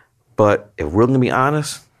 But if we're going to be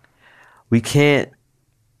honest, we can't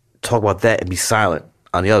talk about that and be silent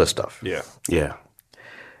on the other stuff. Yeah.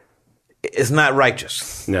 It's not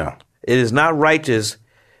righteous. No. It is not righteous.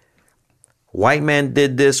 White man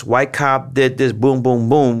did this, white cop did this, boom, boom,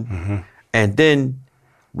 boom. And then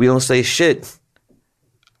we don't say shit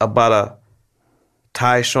about a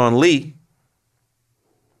Tyshawn Lee,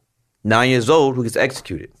 9 years old, who gets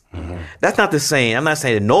executed. That's not the same. I'm not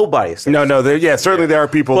saying that nobody is. No. Certainly there are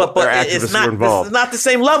people that are activists who are involved. It's not the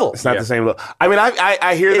same level. It's not the same level. I mean,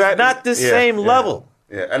 I hear that. It's not the same level.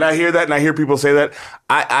 Yeah, and I hear that, and I hear people say that.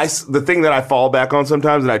 The thing that I fall back on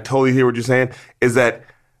sometimes, and I totally hear what you're saying, is that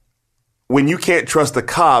when you can't trust the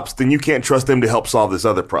cops, then you can't trust them to help solve this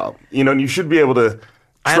other problem. And you should be able to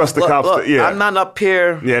trust the cops. I'm not up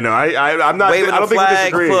here. Yeah, no, I'm not. Waving I don't the think we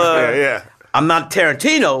flag disagree. Yeah. I'm not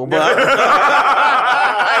Tarantino, but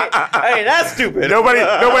hey, that's stupid. Nobody's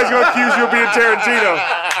going to accuse you of being Tarantino.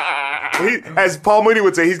 As Paul Mooney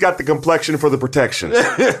would say, he's got the complexion for the protections.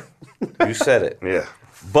 You said it. Yeah.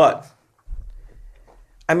 But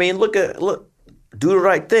I mean, look, do the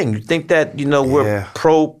right thing. You think that we're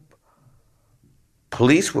pro-police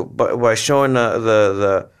by showing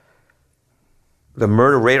the the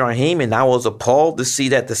murder of Ray Rahim, and I was appalled to see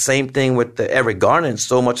that the same thing with the Eric Garner, and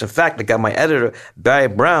so much. In fact, I got my editor, Barry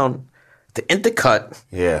Brown, to intercut.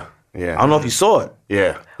 Yeah. I don't know if you saw it.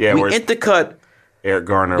 Yeah. We intercut Eric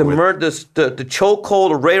Garner. the murder, the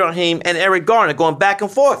chokehold of Ray Rahim and Eric Garner going back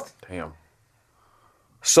and forth. Damn.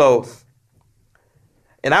 So,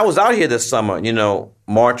 and I was out here this summer,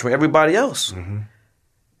 marching with everybody else. And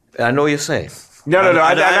I know what you're saying. No.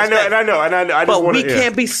 I know. I just But wanna, we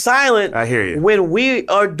can't be silent. I hear you. When we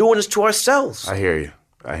are doing this to ourselves. I hear you.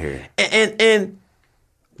 And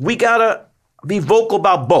we gotta be vocal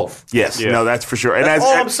about both. Yes, no, that's for sure. And That's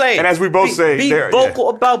all I'm saying. And as we both say, be vocal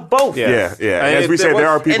about both. Yeah. And as we say, there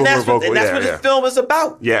are people who are vocal. And that's what this film is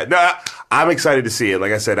about. Yeah, no, I'm excited to see it.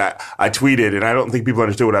 Like I said, I tweeted, and I don't think people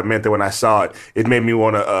understood what I meant. That when I saw it, it made me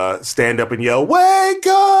want to stand up and yell, "Wake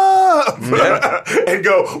up!" and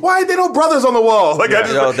go, "Why are there no brothers on the wall?" Like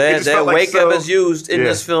that wake up is used in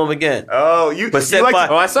this film again. Oh,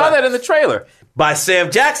 I saw that in the trailer. By Sam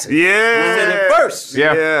Jackson. Yeah. He said it first.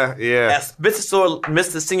 Yeah. As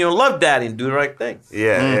Mr. Senior Love Daddy and do the right thing.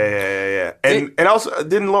 Yeah. And also,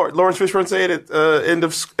 didn't Lawrence Fishburne say it at end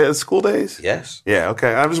of School Days? Yes. Yeah,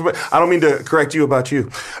 okay. I don't mean to correct you about you.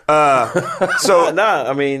 So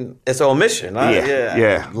I mean, it's an omission.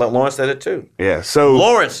 Yeah. Lawrence said it too. Yeah. So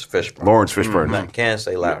Lawrence Fishburne. I can't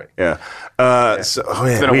say Larry. Yeah. It's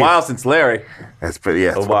been a while since Larry. It's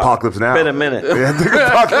Apocalypse Now. It's been a minute.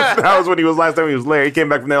 Apocalypse Now was when he was last time he was Larry. He came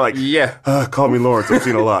back from there like, call me Lawrence. I've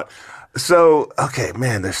seen a lot. So, okay,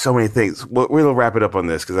 man, there's so many things. We'll wrap it up on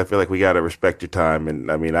this because I feel like we got to respect your time.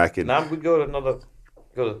 And I mean, I can. Now we go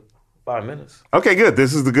to 5 minutes. Okay, good.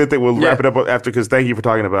 This is the good thing. We'll wrap it up after because thank you for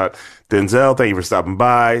talking about Denzel. Thank you for stopping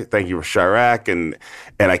by. Thank you for Chirac. And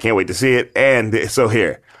I can't wait to see it. And so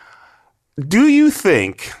here, do you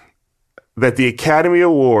think that the Academy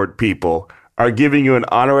Award people are giving you an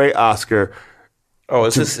honorary Oscar? Oh,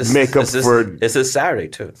 it's this Saturday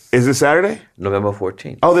too. Is it Saturday? November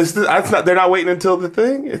 14th. Oh, that's not. They're not waiting until the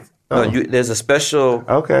thing. No, there's a special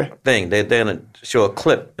thing. They're gonna show a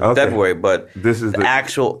clip in February, but this is the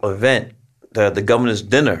actual event, the governor's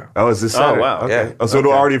dinner. Oh, is this Saturday? Oh, wow. Okay. Yeah. Oh, so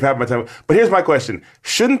it'll already have happened by the time. But here's my question: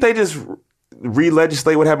 shouldn't they just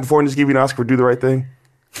re-legislate what happened before and just give you an Oscar for Do the Right Thing?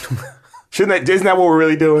 Shouldn't that? Isn't that what we're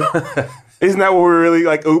really doing? Isn't that what we're really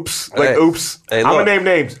like? Oops, oops. Hey, I'm gonna name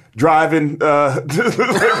names. Driving. Well,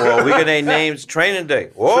 we can name names. Training Day.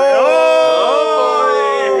 Whoa!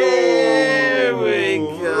 Here we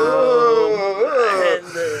go.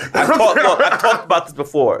 I talked about this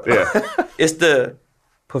before. Yeah. It's the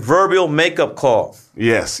proverbial makeup call.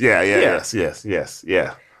 Yes. Yes.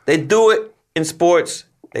 They do it in sports.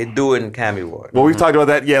 They do it in Academy Award. Well, we've talked about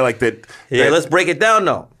that. Yeah, like that. Yeah, let's break it down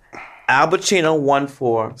though. Al Pacino won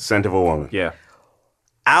for Scent of a Woman. Yeah.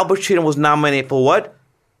 Al Pacino was nominated for what?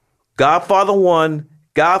 Godfather 1,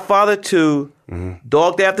 Godfather 2,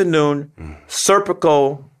 Dog Day Afternoon,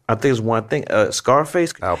 Serpico, I think it's one thing,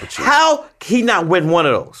 Scarface. Al Pacino. How he not win one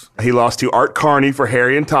of those? He lost to Art Carney for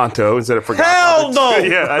Harry and Tonto instead of for Hell Godfather. no!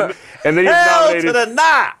 Yeah, and then he was Hell nominated to the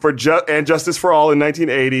not! for and Justice for All in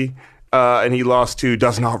 1980. And he lost to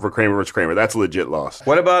Dustin Hoffman, Kramer vs. Kramer. That's a legit loss.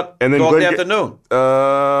 What about and then Dog Day Afternoon?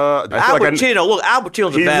 Al Pacino. Look, Al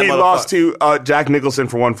Pacino's a bad motherfucker. He lost to Jack Nicholson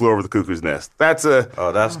for One Flew Over the Cuckoo's Nest. That's a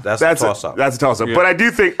toss-up. That's a toss-up. Yeah. But I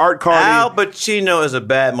do think Art Carney... Al Pacino is a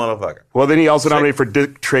bad motherfucker. Well, then he also nominated for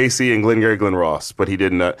Dick Tracy and Glengarry Glen Ross, but he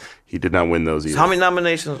did not win those either. So how many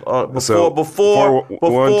nominations are before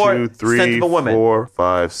Scent of a Woman? 4,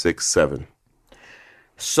 5, 6, 7.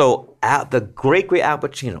 So the great Al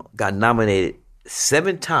Pacino got nominated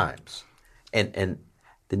 7 times and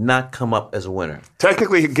did not come up as a winner.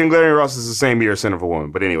 Technically, Glengarry Ross is the same year as Scent of a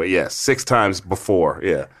Woman. But anyway, yes, 6 times before,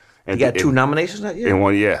 yeah. And he got 2 nominations that year? And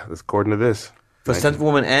one, yeah, according to this. For Scent of a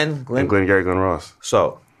Woman and Glengarry Glen Ross.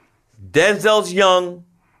 So, Denzel's young.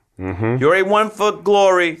 You already won for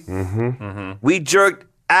Glory. We jerked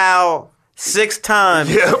Al 6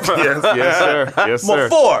 times. Yep. Yes, sir. Yes, sir.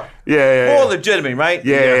 4. Yeah. 4 legitimate, right?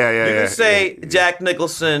 Yeah. You can say Jack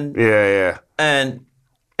Nicholson. Yeah. And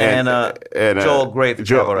Joel Gray.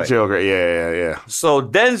 Joel Gray. Yeah. So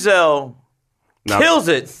Denzel kills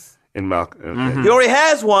it. In Malcolm. Okay. He already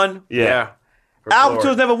has one. Yeah. Al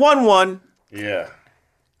Pacino's never won one. Yeah.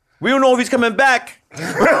 We don't know if he's coming back. You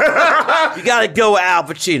got to go with Al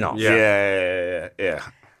Pacino. Yeah.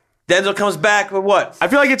 Denzel comes back with what? I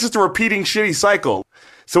feel like it's just a repeating shitty cycle.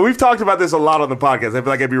 So we've talked about this a lot on the podcast. I feel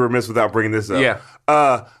like I'd be remiss without bringing this up. Yeah.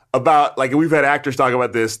 About, like, we've had actors talk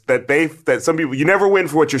about this, that some people, you never win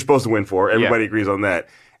for what you're supposed to win for. Everybody agrees on that.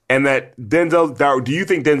 And that Denzel, do you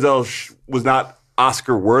think Denzel was not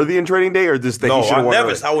Oscar worthy in Training Day, or just that he should have won?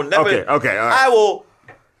 I will never. Okay, all right. I will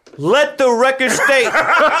Let the record state,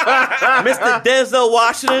 Mr. Denzel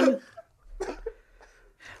Washington.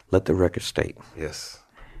 Let the record state. Yes.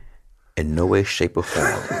 In no way, shape, or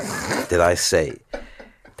form did I say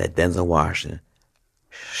that Denzel Washington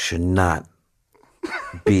should not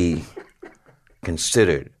be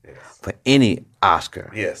considered for any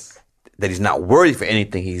Oscar. Yes. That he's not worthy for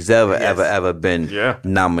anything he's ever been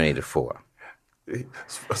nominated for.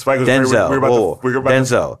 Spike was Denzel,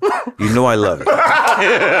 Denzel, you know I love you.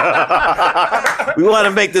 We want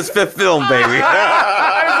to make this fifth film, baby.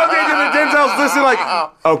 Denzel's listening like,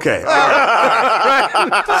 okay.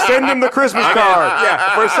 Right. Send him the Christmas card.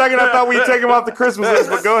 Yeah. For a second, I thought we'd take him off the Christmas list,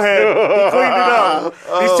 but go ahead. He cleaned it up.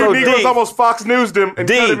 These two Negroes almost Fox News'd him and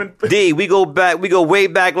cut him in. D, we go way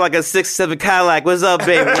back like a 6'7" Cadillac. What's up,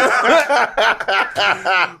 baby?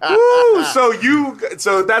 Woo.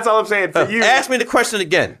 So that's all I'm saying for you. Ask me the question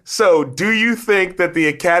again. So, do you think that the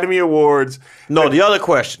Academy Awards... No, the other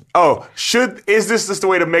question. Oh, is this just a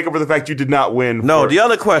way to make up for the fact you did not win? No, the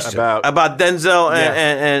other question about Denzel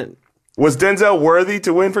and was Denzel worthy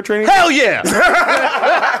to win for Training? Hell yeah!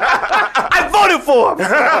 I voted for him.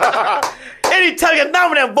 Anytime you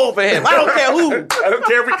nominate, I vote for him. I don't care who. I don't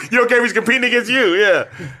care if you don't care if he's competing against you. Yeah.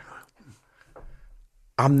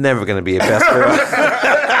 I'm never gonna be a best girl.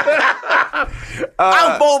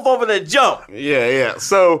 I'm voting for the jump. Yeah.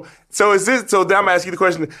 So is this? So now I'm asking you the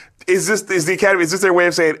question: Is the Academy? Is this their way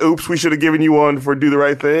of saying, "Oops, we should have given you one for Do the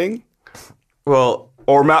Right Thing"? Well,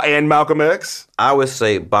 or Malcolm X. I would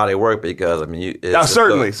say body work because I mean,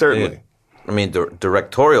 certainly. I mean,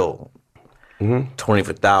 directorial,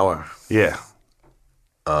 25th hour. Yeah.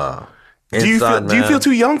 Do you feel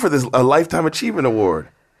too young for this a Lifetime Achievement Award?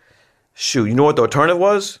 Shoot, you know what the alternative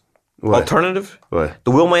was? What? Alternative? What?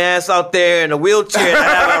 To wheel my ass out there in a wheelchair and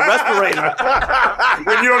have a respirator.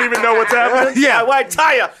 When you don't even know what's happening? Yeah, white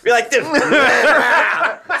tire. Be like this.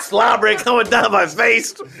 Slobbering coming down my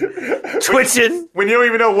face. Twitching. When you don't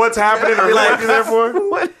even know what's happening or what you're there for?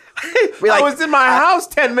 What? I was in my house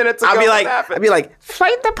 10 minutes ago. I'd be like,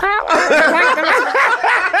 fight the power. Fight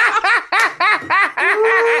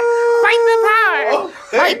the power.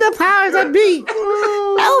 Fight the powers that be.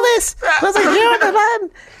 Elvis was a hero to them.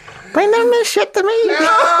 Bring them this shit to me.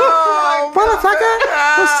 Motherfucker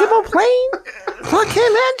was simple plain. Fuck him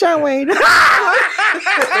and John Wayne. They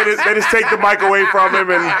just take the mic away from him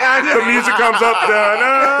and the music comes up.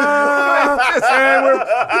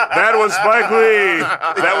 That was Spike Lee.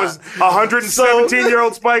 That was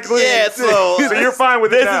 117-year-old Spike Lee. Yeah, so you're fine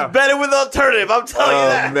with it now. This is better with alternative. I'm telling you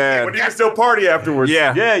that. Man. But you can still party afterwards.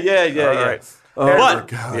 Yeah. All right.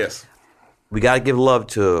 But yes, we got to give love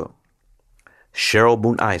to Cheryl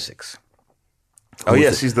Boone Isaacs. Oh,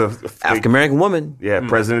 yes, she's the African-American woman. Yeah,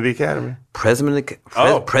 president of the Academy. President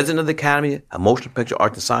of the Academy of Motion Picture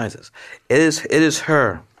Arts and Sciences. It is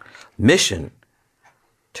her mission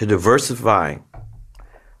to diversify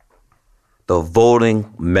the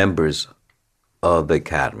voting members of the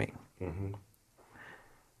Academy. Mm-hmm.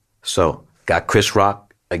 So, got Chris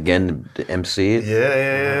Rock again to MC it.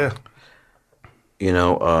 Yeah. You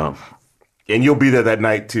know, and you'll be there that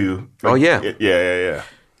night too. Oh yeah. Yeah.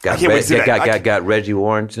 Got Reggie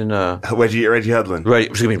Warrington. Reggie Hudlin.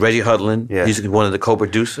 Reggie Hudlin. Yeah. He's one of the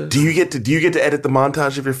co-producers. Do you get to edit the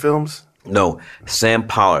montage of your films? No, Sam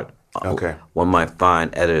Pollard. Okay. One of my fine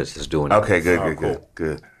editors is doing it. Okay,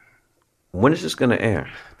 good. When is this going to air?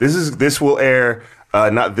 This will air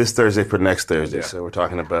not this Thursday, but next Thursday. Yeah. So we're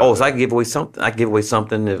talking about. Oh, so I can give away something. I can give away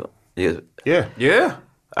something. Yeah. You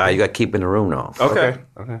got to keep in the room though. Okay.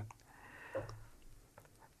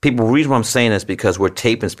 People, the reason why I'm saying this is because we're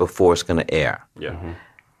taping this before it's going to air. Yeah. Mm-hmm.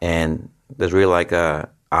 And there's really like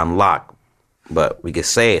I'm locked, but we can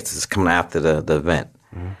say it's coming after the event.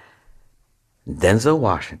 Mm-hmm. Denzel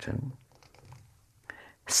Washington,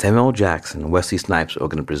 Samuel L. Jackson, and Wesley Snipes are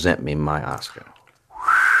going to present me my Oscar.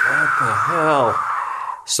 What the hell?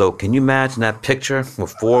 So can you imagine that picture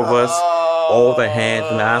with four of us, all the hands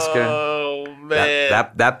in the Oscar? Oh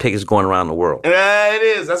man, that pic is going around the world. Yeah, it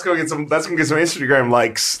is. That's gonna get some Instagram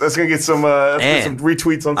likes. That's gonna get some some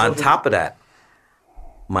retweets on. On top of that,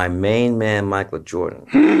 my main man Michael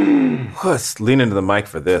Jordan. Let's lean into the mic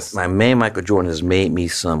for this. My man Michael Jordan has made me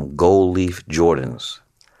some gold leaf Jordans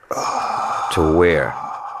to wear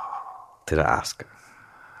to the Oscar.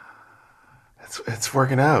 It's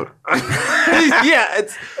working out. Yeah,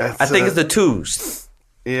 I think it's the twos.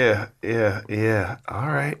 Yeah. All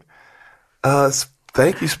right.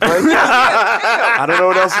 Thank you, Spike. I don't know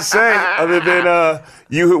what else to say other than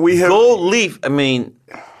we have gold leaf. I mean,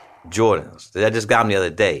 Jordans. I just got them the other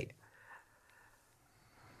day.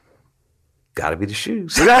 Got to be the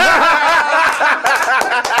shoes.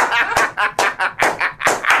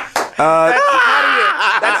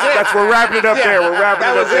 We're wrapping it up there. We're wrapping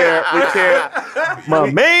it up there. We can't. My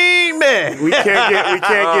main man. We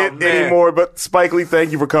can't get any more. But Spike Lee,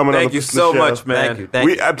 thank you for coming on. Thank you so much, man. Thank you.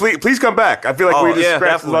 Thank you. Please come back. I feel like we just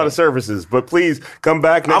scratched a lot of surfaces, but please come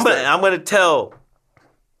back next time. I'm gonna tell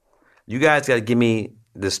you guys. Got to give me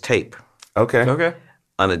this tape. Okay.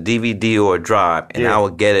 On a DVD or a drive, and I will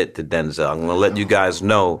get it to Denzel. I'm going to let you guys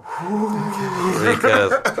know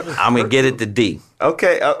because I'm going to get it to D.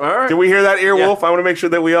 Okay. All right. Can we hear that, Earwolf? I want to make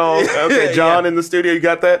sure that we all... Okay, John in the studio, you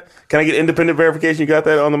got that? Can I get independent verification? You got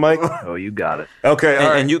that on the mic? Oh, you got it. Okay,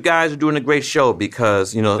 all right. And you guys are doing a great show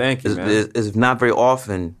because, Thank you, man. It's not very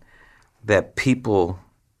often that people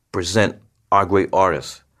present our great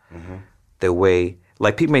artists the way...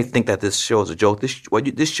 Like, people may think that this show is a joke. This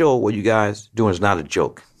show, what you guys doing is not a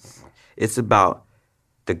joke. It's about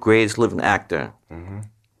the greatest living actor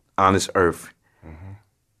on this earth.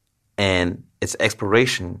 And it's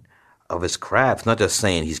exploration of his craft. It's not just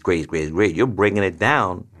saying he's great, he's great, he's great. You're breaking it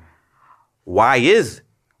down. Why is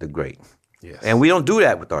the great? Yes. And we don't do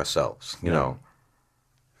that with ourselves, you know.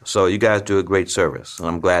 So you guys do a great service. And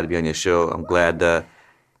I'm glad to be on your show. I'm glad to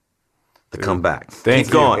come back. Thank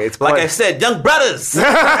Keep you. going. Like I said, young brothers.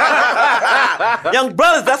 Young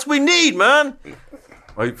brothers, that's what we need, man.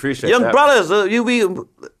 Well, I appreciate Young that. brothers,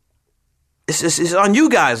 it's on you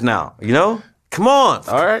guys now, you know? Come on.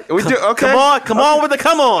 All right. We do. Okay. Come on with the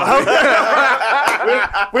come on.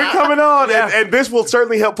 We're coming on, and this will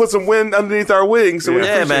certainly help put some wind underneath our wings. So we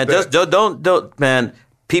Yeah, man. appreciate that. Just don't, man.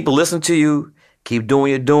 People listen to you. Keep doing what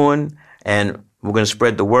you're doing, and we're gonna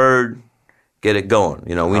spread the word. Get it going.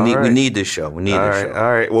 You know, we need this show. We need this show.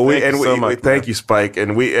 All right. Well, thank you, Spike,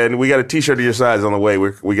 and we got a T-shirt of your size on the way.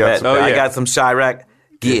 We got. I got some Chirac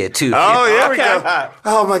gear too. Oh, yeah, we go.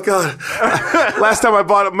 Oh my God! Last time I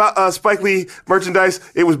bought Spike Lee merchandise,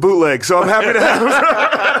 it was bootleg. So I'm happy to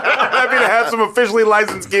have some officially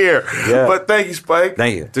licensed gear. Yeah. But thank you, Spike.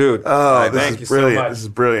 Thank you, dude. Thank you brilliant. So much. This is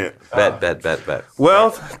brilliant. Bet.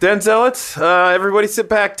 Well, Denzel, everybody sit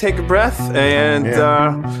back, take a breath, and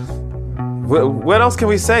what else can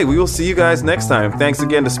we say? We will see you guys next time. Thanks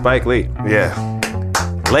again to Spike Lee. Yeah.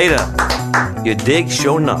 Later. You dig?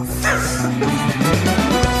 Sure enough.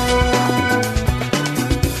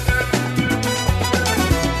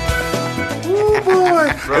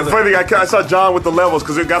 It's funny, I saw John with the levels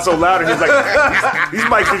because it got so loud, and he's like, these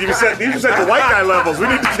mics need to be set to white guy levels. We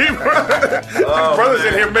need to keep brothers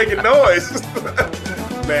in here making noise.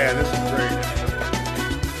 Man, this is great.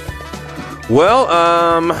 Well,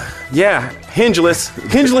 Hingeless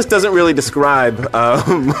doesn't really describe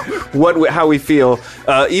how we feel.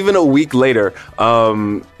 Even a week later,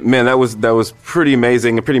 man, that was pretty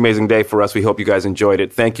amazing. A pretty amazing day for us. We hope you guys enjoyed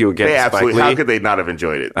it. Thank you again, to Spike absolutely. Lee. How could they not have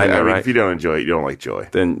enjoyed it? I know, right? If you don't enjoy it, you don't like Joy.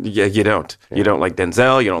 Then you don't. Yeah. You don't like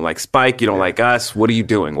Denzel. You don't like Spike. You don't like us. What are you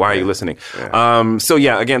doing? Why are you listening?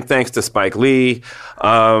 Yeah. Again, thanks to Spike Lee.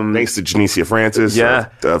 Thanks to Genesia Francis.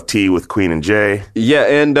 Of Tea with Queen and Jay. Yeah,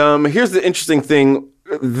 and here's the interesting thing.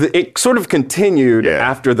 It sort of continued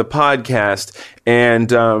after the podcast,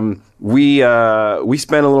 and we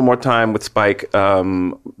spent a little more time with Spike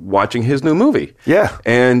watching his new movie. Yeah.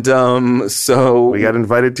 And so... we got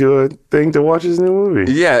invited to a thing to watch his new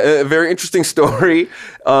movie. Yeah, a very interesting story.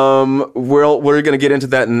 We're going to get into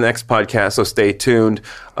that in the next podcast, so stay tuned.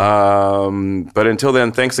 But until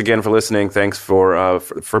then, thanks again for listening. Thanks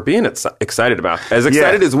for being excited about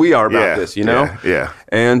as we are about this, you know? Yeah.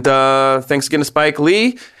 And thanks again to Spike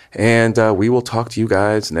Lee. And we will talk to you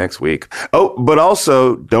guys next week. Oh, but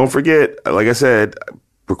also, don't forget, like I said,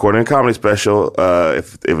 recording a comedy special.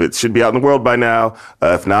 If it should be out in the world by now.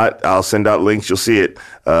 If not, I'll send out links. You'll see it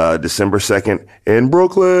December 2nd in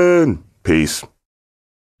Brooklyn. Peace.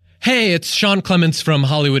 Hey, it's Sean Clements from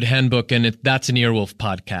Hollywood Handbook, and That's an Earwolf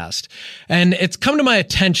podcast. And it's come to my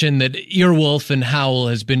attention that Earwolf and Howl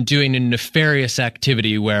has been doing a nefarious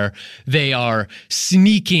activity where they are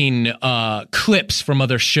sneaking clips from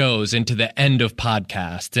other shows into the end of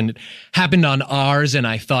podcasts. And it happened on ours, and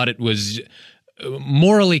I thought it was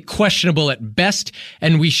morally questionable at best,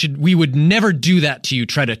 and we would never do that to you,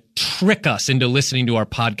 try to trick us into listening to our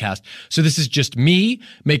podcast. So this is just me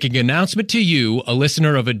making an announcement to you, a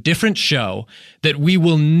listener of a different show, that we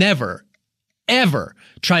will never, ever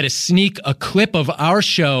try to sneak a clip of our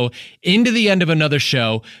show into the end of another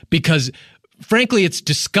show, because frankly, it's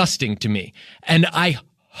disgusting to me. And I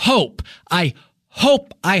hope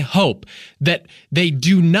I hope that they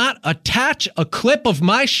do not attach a clip of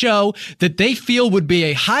my show that they feel would be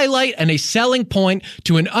a highlight and a selling point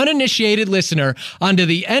to an uninitiated listener onto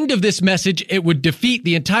the end of this message. It would defeat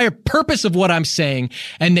the entire purpose of what I'm saying,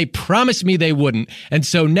 and they promised me they wouldn't. And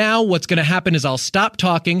so now what's going to happen is I'll stop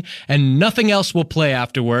talking and nothing else will play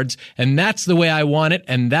afterwards, and that's the way I want it,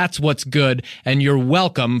 and that's what's good, and you're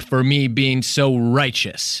welcome for me being so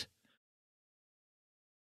righteous.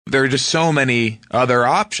 There are just so many other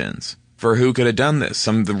options for who could have done this.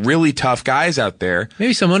 Some of the really tough guys out there.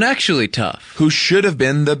 Maybe someone actually tough. Who should have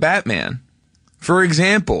been the Batman. For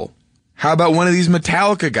example, how about one of these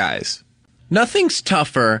Metallica guys? Nothing's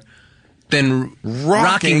tougher than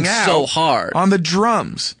rocking so hard. On the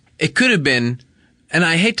drums. It could have been, and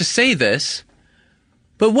I hate to say this,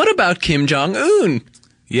 but what about Kim Jong-un?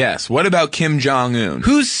 Yes, what about Kim Jong-un?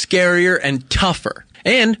 Who's scarier and tougher?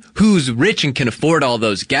 And who's rich and can afford all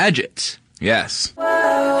those gadgets? Yes.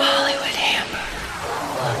 Hollywood Hamburg.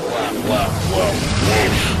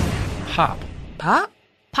 Pop. Pop?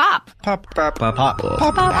 Pop. Pop. Pop. Pop.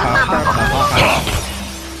 Pop. Pop.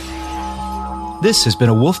 This has been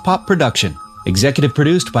a Wolf Pop production. Executive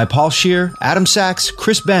produced by Paul Scheer, Adam Sachs,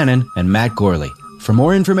 Chris Bannon, and Matt Gorley. For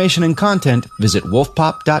more information and content, visit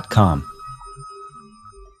wolfpop.com.